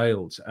he's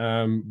failed.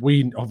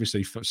 We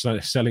obviously,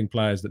 selling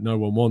players that no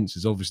one wants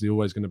is obviously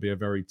always going to be a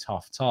very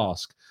tough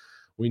task.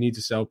 We need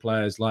to sell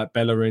players like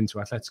Bellerin to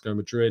Atletico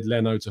Madrid,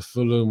 Leno to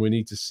Fulham. We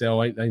need to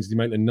sell Ainsley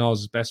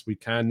Maitland-Niles as best we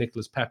can.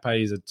 Nicolas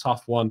Pepe is a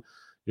tough one.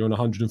 You're on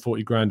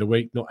 140 grand a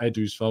week. Not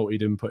Edu's fault. He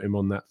didn't put him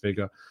on that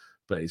figure.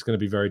 But it's going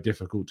to be very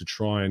difficult to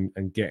try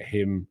and get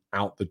him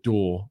out the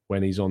door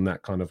when he's on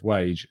that kind of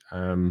wage.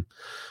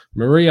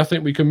 Marie, I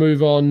think we can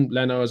move on.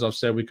 Leno, as I've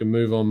said, we can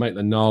move on.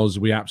 Maitland-Niles,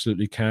 we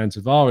absolutely can.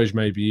 Tavares,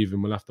 maybe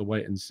even. We'll have to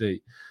wait and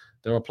see.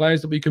 There are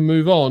players that we can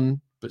move on,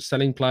 but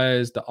selling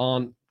players that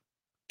aren't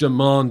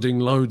demanding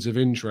loads of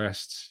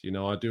interest,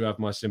 I do have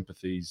my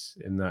sympathies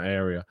in that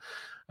area.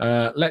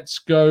 Let's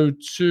go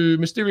to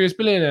Mysterious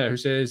Billionaire, who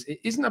says, it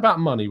isn't about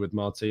money with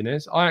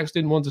Martinez. Ajax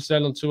didn't want to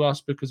sell on to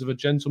us because of a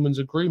gentleman's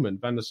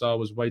agreement. Van der Sar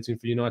was waiting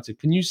for United.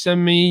 Can you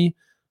send me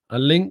a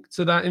link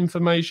to that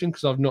information?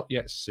 Because I've not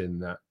yet seen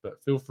that,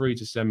 but feel free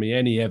to send me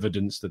any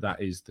evidence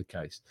that is the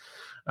case.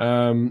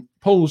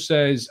 Paul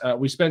says,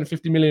 we spent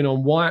 50 million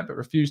on White, but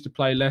refused to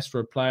play less for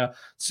a player.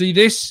 See,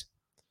 this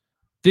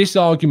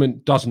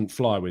argument doesn't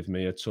fly with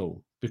me at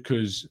all,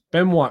 because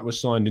Ben White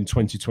was signed in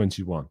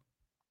 2021.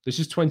 This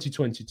is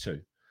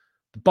 2022.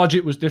 The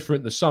budget was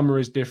different. The summer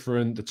is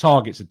different. The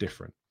targets are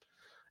different.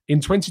 In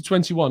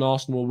 2021,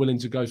 Arsenal were willing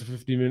to go for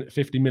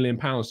 50 million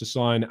pounds to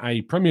sign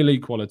a Premier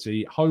League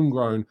quality,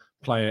 homegrown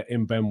player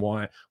in Ben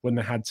White when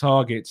they had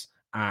targets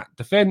at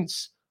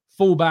defence,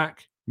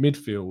 fullback,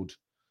 midfield.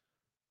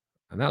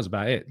 And that was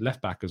about it.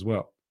 Left back as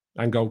well.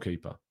 And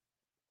goalkeeper.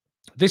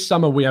 This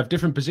summer, we have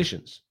different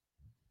positions.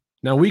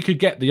 Now, we could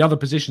get the other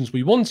positions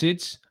we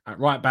wanted at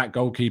right back,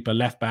 goalkeeper,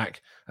 left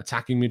back,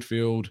 attacking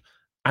midfield,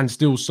 and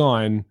still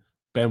sign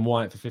Ben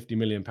White for 50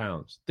 million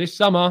pounds. This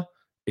summer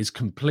is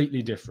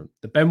completely different.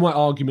 The Ben White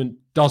argument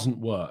doesn't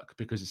work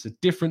because it's a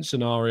different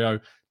scenario,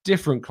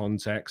 different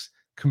context,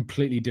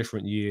 completely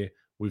different year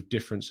with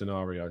different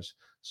scenarios.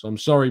 So I'm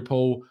sorry,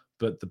 Paul,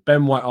 but the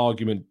Ben White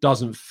argument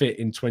doesn't fit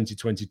in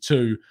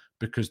 2022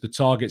 because the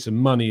targets and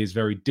money is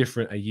very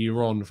different a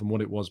year on from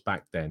what it was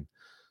back then.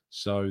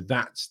 So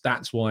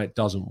that's why it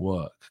doesn't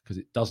work, because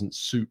it doesn't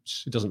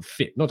suit, it doesn't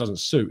fit. Not doesn't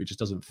suit, it just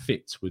doesn't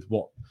fit with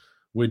what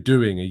we're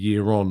doing a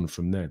year on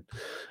from then.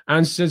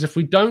 And says, if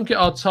we don't get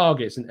our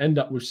targets and end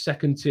up with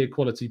second-tier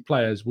quality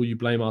players, will you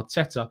blame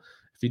Arteta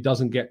if he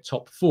doesn't get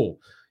top four?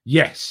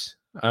 Yes,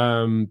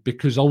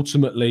 because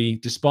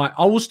ultimately,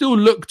 I will still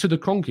look to the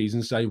Kroenkes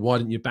and say, why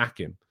didn't you back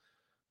him?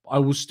 I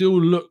will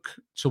still look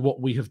to what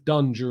we have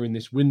done during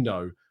this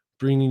window,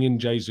 bringing in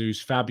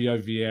Jesus, Fabio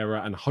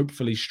Vieira, and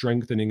hopefully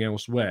strengthening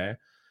elsewhere,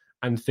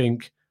 and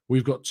think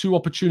we've got two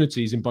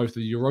opportunities in both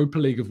the Europa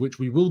League, of which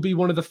we will be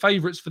one of the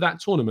favourites for that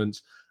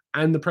tournament,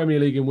 and the Premier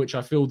League, in which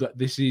I feel that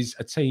this is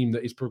a team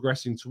that is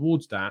progressing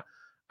towards that,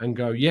 and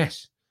go,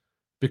 yes,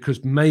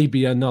 because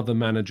maybe another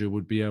manager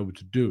would be able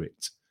to do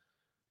it.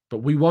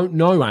 But we won't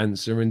know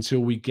answer until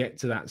we get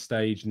to that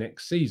stage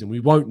next season. We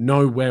won't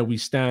know where we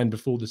stand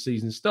before the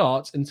season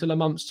starts until a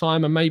month's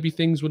time, and maybe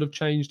things would have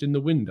changed in the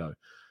window.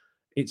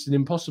 It's an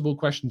impossible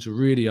question to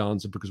really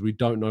answer because we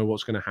don't know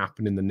what's going to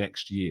happen in the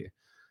next year.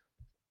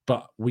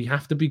 But we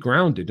have to be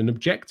grounded and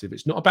objective.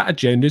 It's not about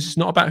agendas. It's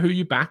not about who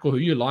you back or who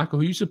you like or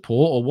who you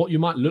support or what you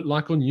might look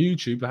like on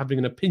YouTube for having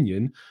an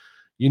opinion.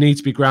 You need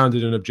to be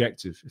grounded and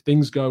objective. If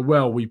things go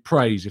well, we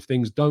praise. If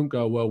things don't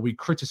go well, we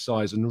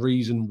criticize and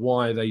reason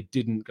why they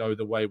didn't go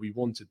the way we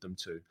wanted them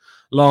to.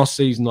 Last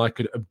season, I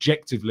could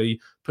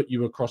objectively put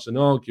you across an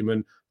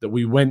argument that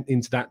we went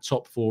into that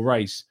top four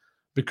race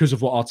because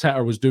of what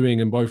Arteta was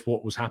doing and both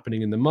what was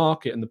happening in the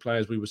market and the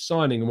players we were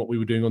signing and what we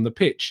were doing on the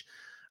pitch,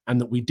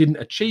 and that we didn't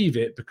achieve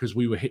it because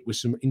we were hit with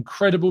some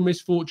incredible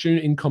misfortune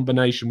in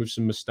combination with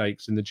some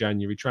mistakes in the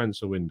January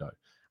transfer window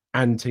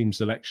and team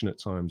selection at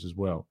times as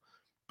well.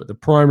 But the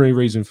primary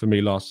reason for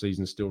me last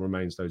season still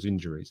remains those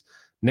injuries.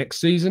 Next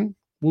season,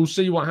 we'll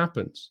see what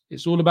happens.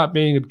 It's all about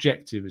being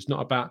objective. It's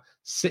not about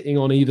sitting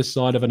on either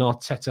side of an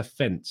Arteta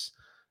fence.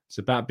 It's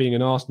about being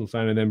an Arsenal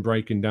fan and then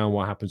breaking down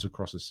what happens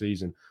across a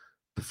season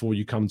before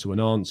you come to an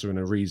answer and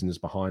a reason is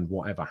behind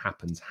whatever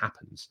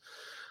happens.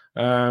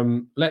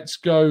 Let's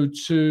go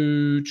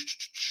to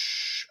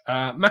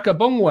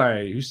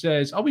Makabongwe, who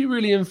says, are we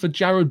really in for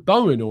Jared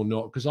Bowen or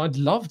not? Because I'd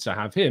love to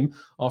have him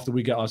after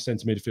we get our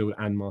centre midfield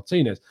and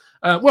Martinez.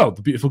 Well,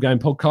 the Beautiful Game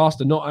podcast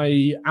are not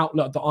a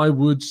outlet that I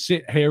would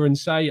sit here and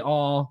say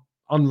are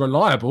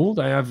unreliable.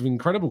 They have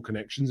incredible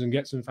connections and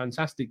get some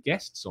fantastic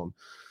guests on.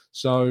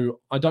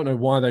 So I don't know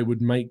why they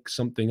would make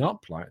something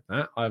up like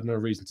that. I have no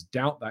reason to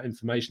doubt that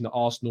information, that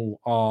Arsenal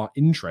are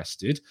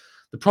interested.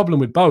 The problem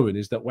with Bowen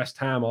is that West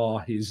Ham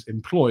are his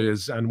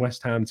employers, and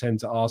West Ham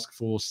tend to ask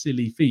for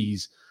silly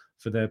fees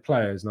for their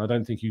players. And I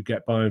don't think you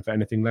get Bowen for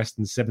anything less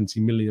than 70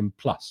 million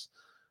plus.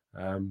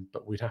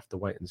 But we'd have to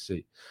wait and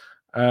see.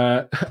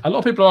 A lot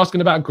of people are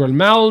asking about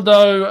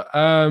Grimaldo.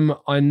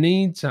 I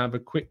need to have a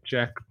quick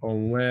check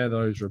on where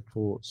those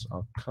reports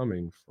are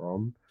coming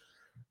from.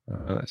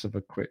 Let's have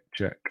a quick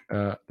check.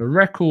 The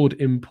record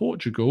in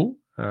Portugal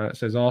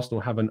says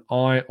Arsenal have an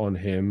eye on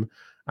him,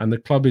 and the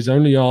club is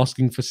only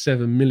asking for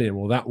 7 million.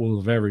 Well, that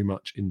will very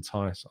much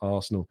entice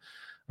Arsenal.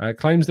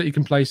 Claims that he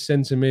can play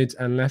centre mid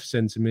and left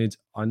centre mid.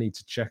 I need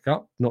to check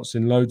up. Not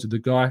seen loads of the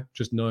guy,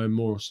 just know him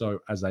more so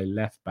as a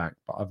left back.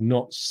 But I've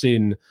not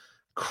seen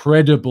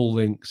credible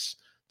links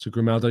to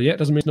Grimaldo yet.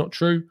 Doesn't mean it's not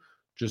true.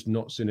 Just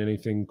not seen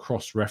anything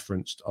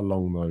cross-referenced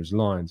along those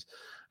lines.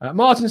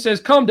 Martin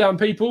says, calm down,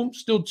 people.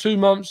 Still 2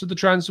 months of the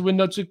transfer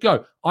window to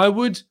go. I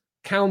would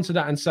counter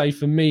that and say,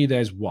 for me,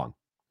 there's one.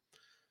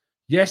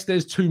 Yes,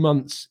 there's 2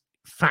 months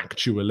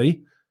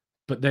factually,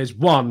 but there's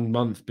 1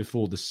 month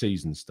before the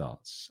season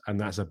starts. And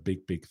that's a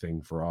big, big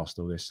thing for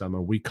Arsenal this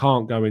summer. We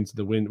can't go into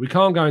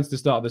the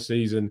start of the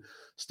season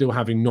still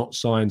having not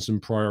signed some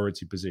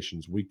priority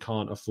positions. We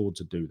can't afford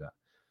to do that.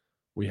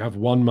 We have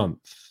 1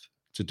 month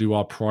to do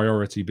our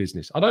priority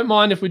business. I don't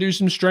mind if we do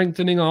some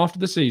strengthening after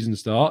the season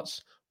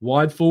starts.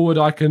 Wide forward,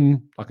 I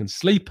can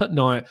sleep at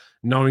night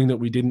knowing that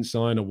we didn't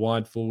sign a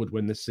wide forward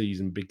when the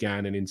season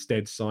began and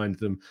instead signed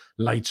them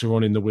later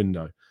on in the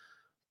window.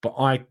 But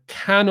I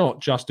cannot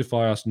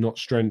justify us not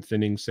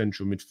strengthening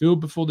central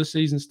midfield before the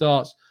season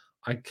starts.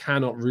 I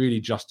cannot really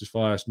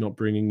justify us not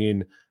bringing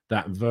in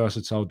that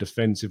versatile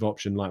defensive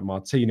option like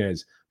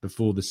Martinez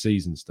before the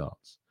season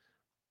starts.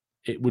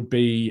 It would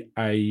be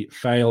a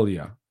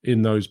failure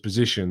in those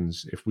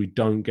positions if we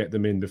don't get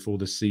them in before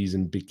the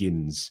season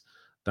begins.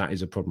 That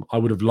is a problem. I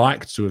would have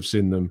liked to have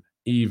seen them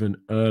even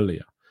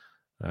earlier.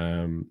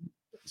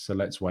 So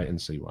let's wait and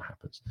see what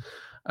happens.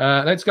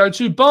 Let's go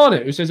to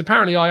Barnett, who says,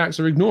 apparently Ajax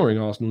are ignoring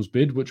Arsenal's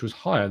bid, which was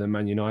higher than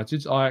Man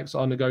United's. Ajax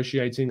are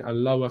negotiating a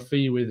lower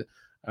fee with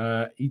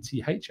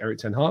ETH, Erik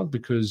ten Hag,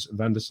 because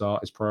Van der Sar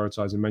is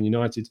prioritising Man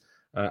United,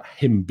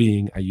 him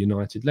being a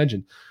United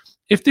legend.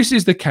 If this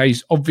is the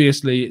case,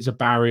 obviously it's a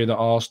barrier that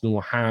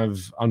Arsenal have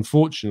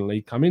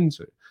unfortunately come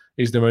into.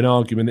 Is there an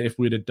argument that if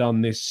we'd have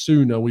done this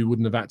sooner, we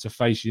wouldn't have had to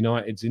face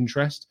United's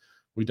interest?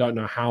 We don't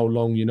know how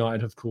long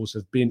United, of course,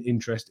 have been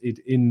interested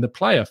in the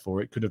player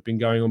for. It could have been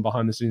going on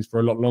behind the scenes for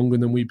a lot longer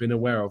than we've been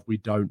aware of. We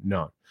don't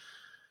know.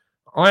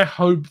 I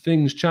hope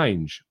things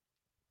change.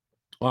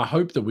 I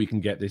hope that we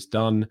can get this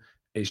done.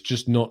 It's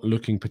just not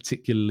looking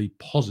particularly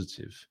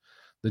positive.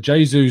 The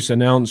Jesus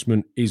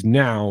announcement is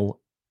now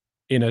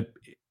in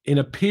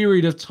a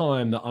period of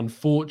time that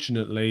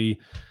unfortunately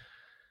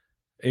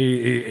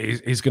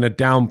is going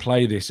to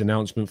downplay this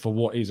announcement for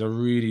what is a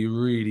really,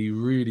 really,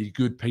 really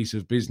good piece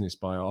of business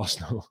by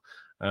Arsenal.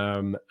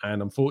 And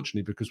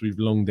unfortunately, because we've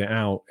longed it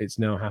out, it's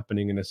now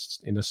happening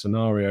in a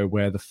scenario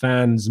where the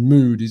fans'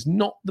 mood is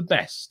not the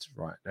best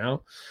right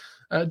now.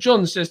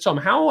 John says, Tom,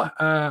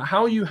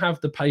 how you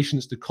have the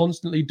patience to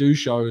constantly do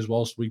shows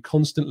whilst we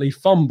constantly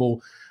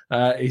fumble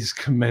is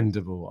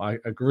commendable. I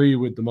agree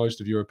with the most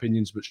of your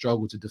opinions, but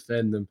struggle to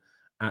defend them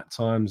at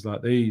times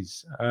like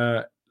these.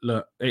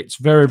 Look, it's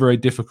very, very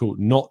difficult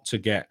not to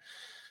get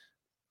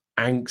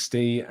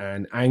angsty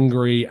and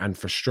angry and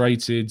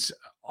frustrated.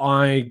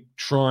 I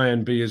try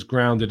and be as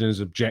grounded and as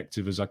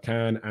objective as I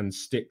can and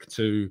stick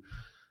to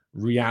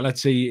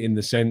reality in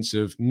the sense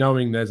of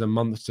knowing there's a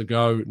month to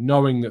go,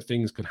 knowing that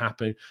things could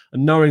happen,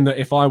 and knowing that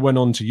if I went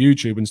onto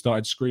YouTube and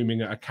started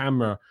screaming at a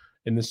camera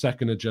in the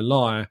 2nd of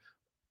July,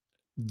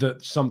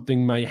 that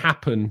something may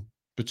happen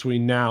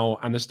between now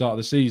and the start of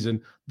the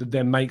season that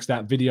then makes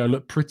that video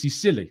look pretty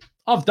silly.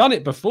 I've done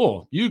it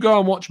before. You go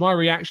and watch my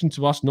reaction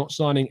to us not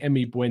signing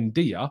Emi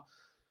Buendia,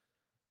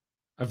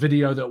 a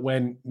video that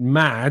went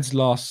mad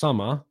last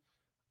summer,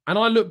 and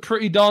I look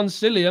pretty darn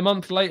silly a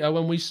month later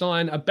when we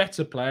sign a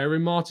better player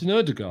in Martin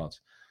Ødegaard.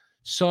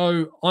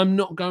 So I'm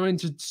not going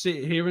to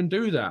sit here and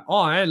do that.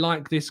 I,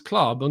 like this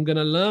club, I'm going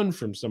to learn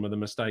from some of the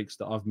mistakes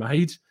that I've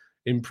made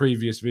in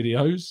previous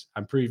videos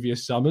and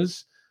previous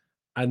summers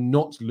and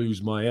not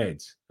lose my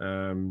head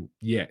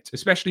yet,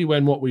 especially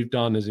when what we've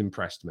done has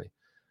impressed me.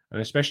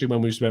 And especially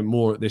when we've spent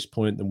more at this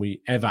point than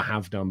we ever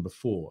have done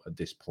before at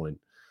this point.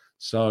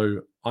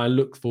 So I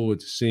look forward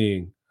to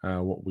seeing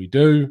what we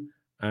do,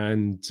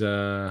 and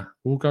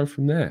we'll go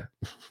from there.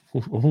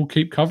 We'll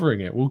keep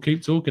covering it. We'll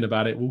keep talking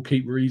about it. We'll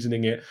keep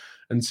reasoning it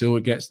until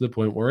it gets to the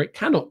point where it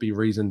cannot be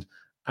reasoned,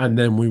 and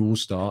then we will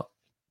start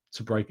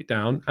to break it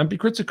down and be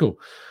critical.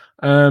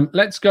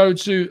 Let's go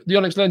to the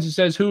Onyx Lenses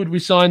says, who would we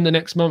sign the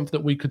next month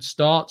that we could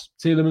start?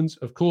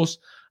 Tielemans, of course.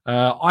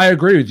 I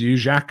agree with you.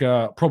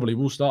 Xhaka probably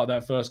will start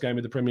that first game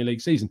of the Premier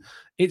League season.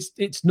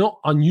 It's not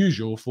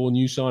unusual for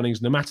new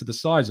signings, no matter the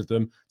size of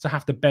them, to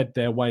have to bed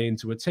their way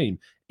into a team.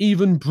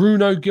 Even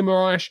Bruno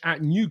Guimaraes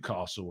at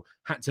Newcastle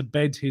had to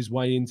bed his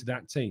way into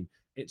that team.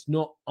 It's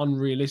not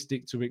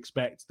unrealistic to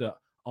expect that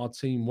our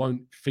team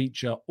won't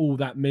feature all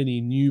that many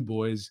new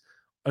boys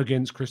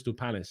against Crystal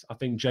Palace. I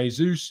think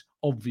Jesus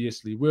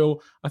obviously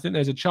will. I think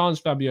there's a chance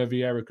Fabio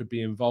Vieira could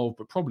be involved,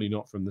 but probably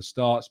not from the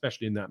start,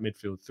 especially in that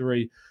midfield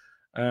three.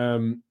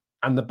 And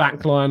the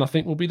back line, I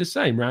think, will be the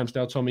same.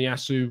 Ramsdale,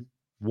 Tomiyasu,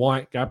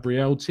 White,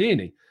 Gabriel,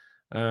 Tierney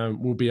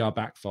will be our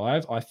back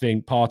five. I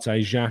think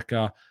Partey,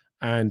 Xhaka,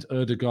 and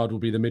Ødegaard will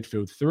be the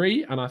midfield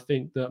three. And I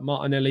think that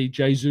Martinelli,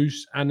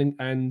 Jesus,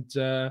 and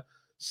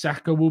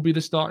Saka will be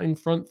the starting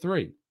front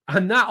three.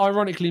 And that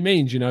ironically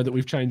means, that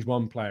we've changed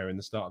one player in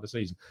the start of the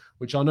season,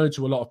 which I know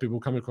to a lot of people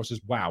come across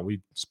as, wow,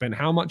 we've spent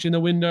how much in the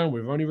window and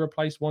we've only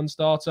replaced one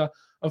starter.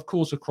 Of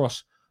course,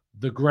 across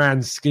the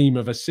grand scheme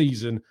of a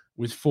season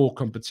with 4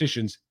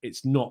 competitions,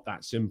 it's not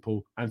that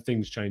simple and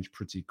things change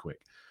pretty quick.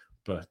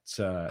 But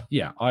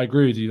I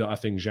agree with you that I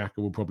think Xhaka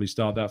will probably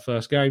start that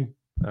first game,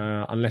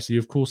 unless he,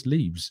 of course,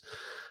 leaves.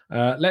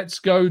 Let's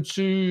go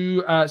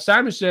to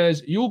Sam, who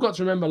says, you all got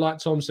to remember, like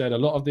Tom said, a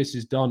lot of this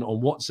is done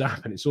on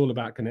WhatsApp and it's all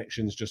about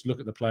connections. Just look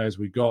at the players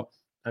we got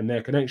and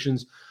their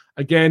connections.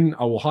 Again,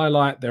 I will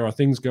highlight there are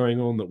things going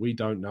on that we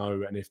don't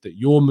know. And if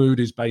your mood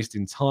is based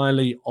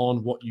entirely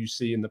on what you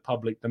see in the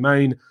public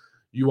domain,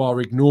 you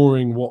are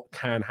ignoring what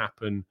can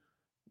happen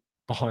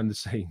behind the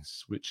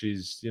scenes, which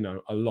is,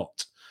 a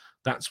lot.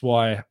 That's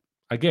why,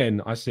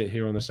 again, I sit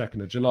here on the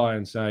 2nd of July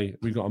and say,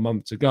 we've got a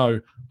month to go.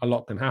 A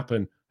lot can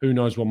happen. Who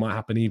knows what might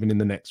happen even in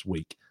the next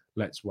week?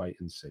 Let's wait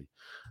and see.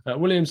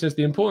 William says,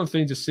 the important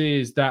thing to see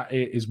is that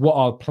it is what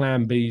our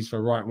plan Bs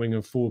for right wing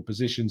and forward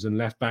positions and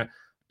left back.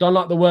 Don't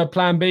like the word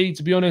plan B,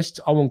 to be honest.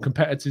 I want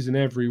competitors in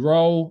every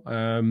role.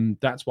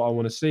 That's what I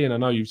want to see. And I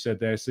know you've said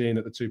there, seeing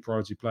that the 2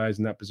 priority players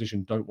in that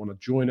position don't want to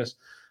join us.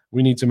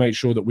 We need to make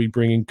sure that we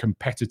bring in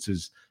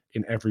competitors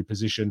in every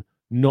position,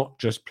 not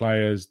just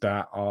players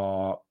that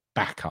are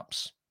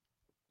backups.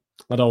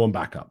 I don't want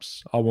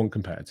backups. I want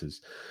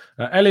competitors.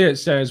 Elliot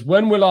says,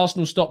 when will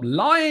Arsenal stop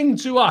lying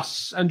to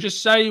us and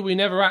just say we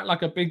never act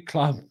like a big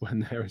club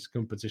when there is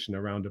competition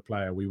around a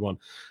player we want?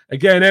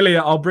 Again,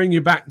 Elliot, I'll bring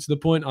you back to the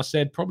point I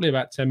said probably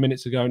about 10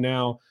 minutes ago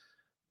now,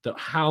 that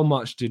how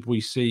much did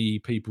we see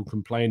people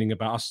complaining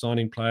about us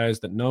signing players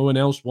that no one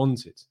else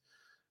wanted?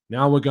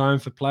 Now we're going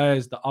for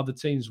players that other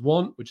teams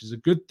want, which is a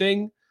good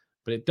thing,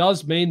 but it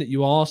does mean that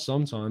you are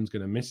sometimes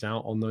going to miss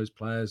out on those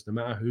players no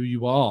matter who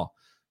you are.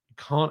 You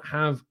can't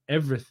have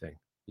everything.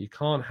 You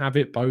can't have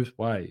it both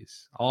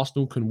ways.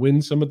 Arsenal can win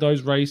some of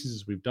those races,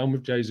 as we've done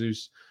with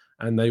Jesus,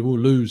 and they will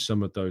lose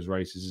some of those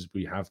races, as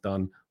we have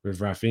done with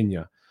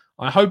Rafinha.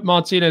 I hope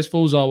Martinez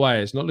falls our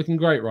way. It's not looking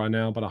great right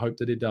now, but I hope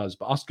that it does.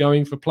 But us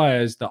going for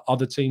players that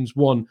other teams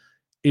want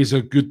is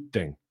a good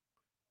thing.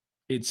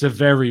 It's a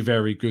very,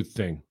 very good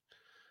thing.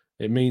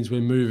 It means we're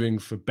moving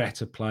for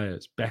better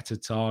players, better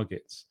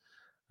targets,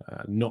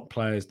 not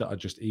players that are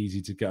just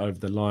easy to get over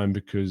the line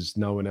because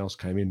no one else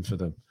came in for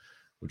them,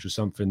 which was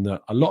something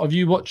that a lot of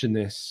you watching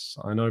this,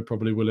 I know,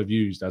 probably will have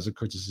used as a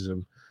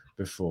criticism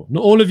before.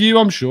 Not all of you,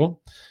 I'm sure,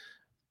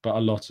 but a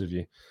lot of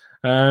you.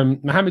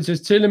 Mohammed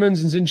says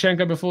Tielemans and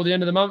Zinchenko before the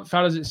end of the month.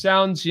 How does it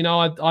sound? You know,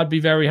 I'd be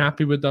very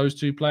happy with those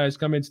two players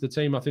coming into the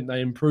team. I think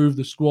they improve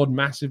the squad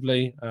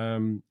massively.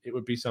 It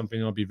would be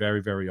something I'd be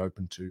very, very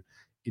open to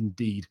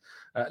indeed.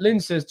 Lynn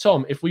says,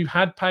 Tom, if we've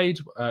had paid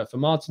for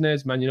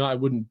Martinez, Man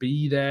United wouldn't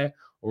be there,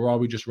 or are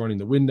we just running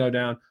the window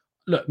down?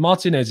 Look,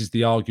 Martinez is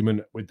the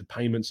argument with the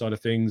payment side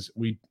of things.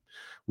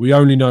 We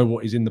only know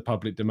what is in the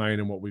public domain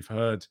and what we've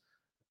heard.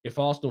 If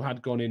Arsenal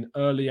had gone in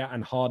earlier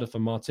and harder for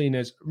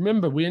Martinez,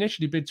 remember, we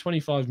initially bid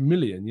 25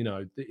 million. You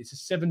know, it's a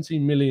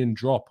 17 million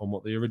drop on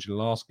what the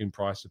original asking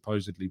price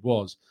supposedly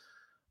was.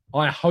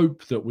 I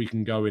hope that we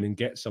can go in and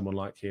get someone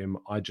like him.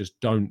 I just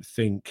don't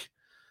think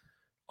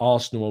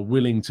Arsenal are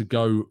willing to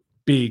go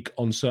big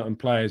on certain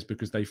players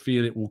because they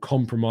feel it will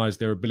compromise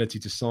their ability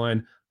to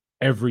sign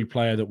every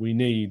player that we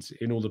need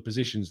in all the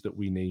positions that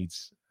we need.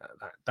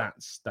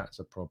 That's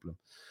a problem.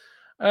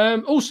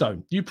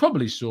 Also, you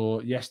probably saw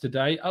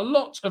yesterday a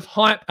lot of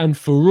hype and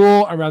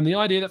furore around the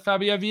idea that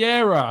Fabio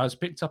Vieira has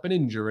picked up an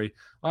injury.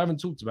 I haven't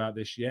talked about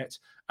this yet.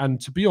 And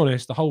to be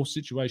honest, the whole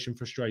situation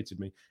frustrated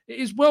me. It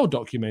is well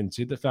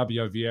documented that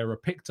Fabio Vieira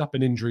picked up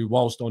an injury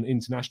whilst on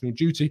international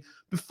duty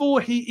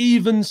before he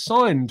even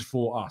signed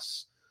for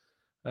us.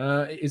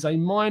 It is a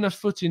minor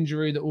foot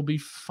injury that will be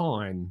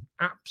fine,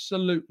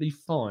 absolutely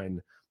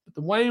fine. But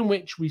the way in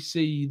which we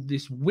see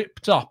this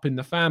whipped up in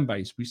the fan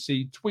base, we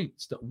see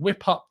tweets that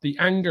whip up the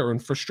anger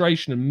and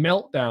frustration and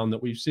meltdown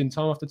that we've seen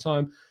time after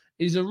time,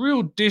 is a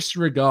real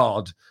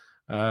disregard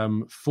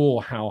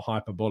for how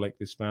hyperbolic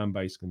this fan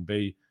base can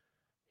be.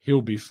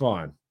 He'll be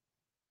fine.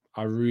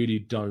 I really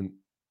don't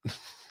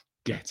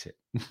get it.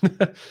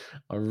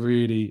 I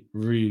really,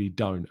 really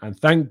don't. And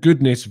thank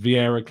goodness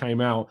Vieira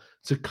came out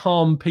to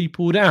calm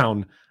people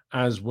down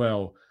as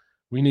well.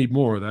 We need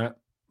more of that.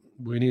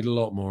 We need a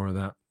lot more of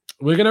that.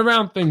 We're going to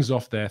round things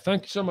off there.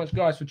 Thank you so much,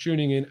 guys, for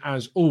tuning in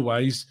as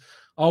always.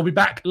 I'll be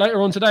back later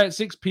on today at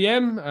 6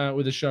 p.m.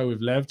 With a show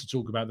with Lev to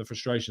talk about the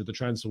frustration of the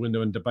transfer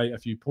window and debate a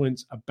few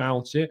points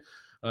about it.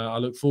 I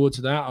look forward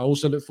to that. I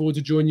also look forward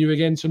to joining you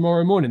again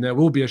tomorrow morning. There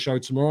will be a show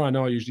tomorrow. I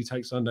know I usually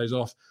take Sundays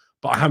off,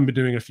 but I haven't been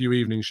doing a few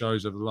evening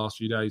shows over the last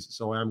few days,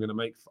 so I am going to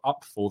make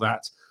up for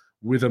that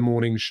with a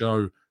morning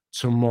show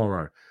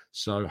tomorrow.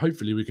 So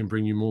hopefully we can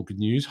bring you more good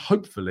news.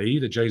 Hopefully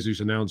the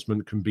Jesus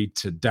announcement can be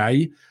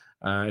today.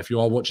 If you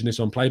are watching this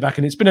on playback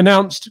and it's been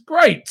announced,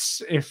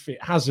 great. If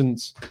it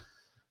hasn't,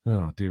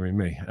 oh, dearie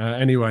me.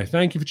 Anyway,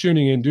 thank you for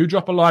tuning in. Do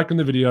drop a like on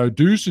the video.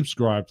 Do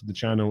subscribe to the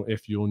channel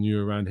if you're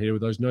new around here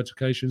with those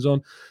notifications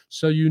on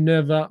so you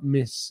never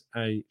miss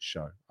a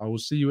show. I will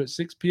see you at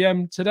 6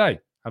 p.m. today.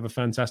 Have a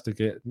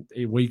fantastic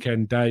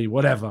weekend, day,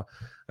 whatever.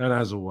 And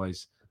as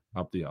always,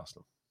 up the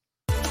Arsenal.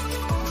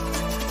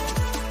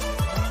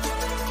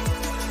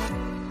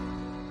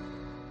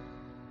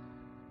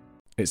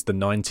 It's the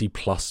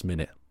 90-plus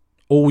minute.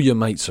 All your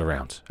mates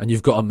around, and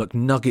you've got a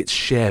McNuggets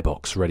share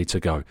box ready to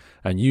go,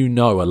 and you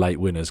know a late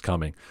winner's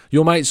coming.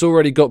 Your mate's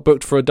already got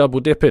booked for a double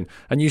dipping,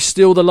 and you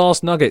steal the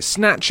last nugget,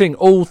 snatching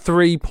all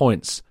 3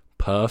 points.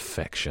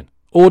 Perfection.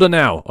 Order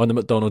now on the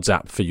McDonald's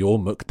app for your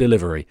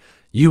McDelivery.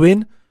 You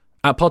in?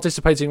 At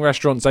participating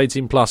restaurants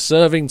 18 plus,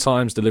 serving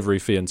times, delivery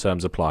fee and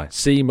terms apply.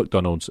 See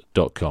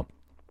mcdonalds.com.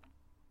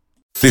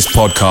 This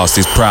podcast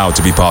is proud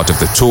to be part of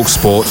the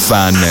TalkSport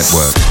Fan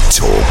Network.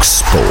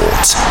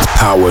 TalkSport.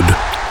 Powered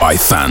by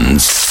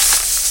fans.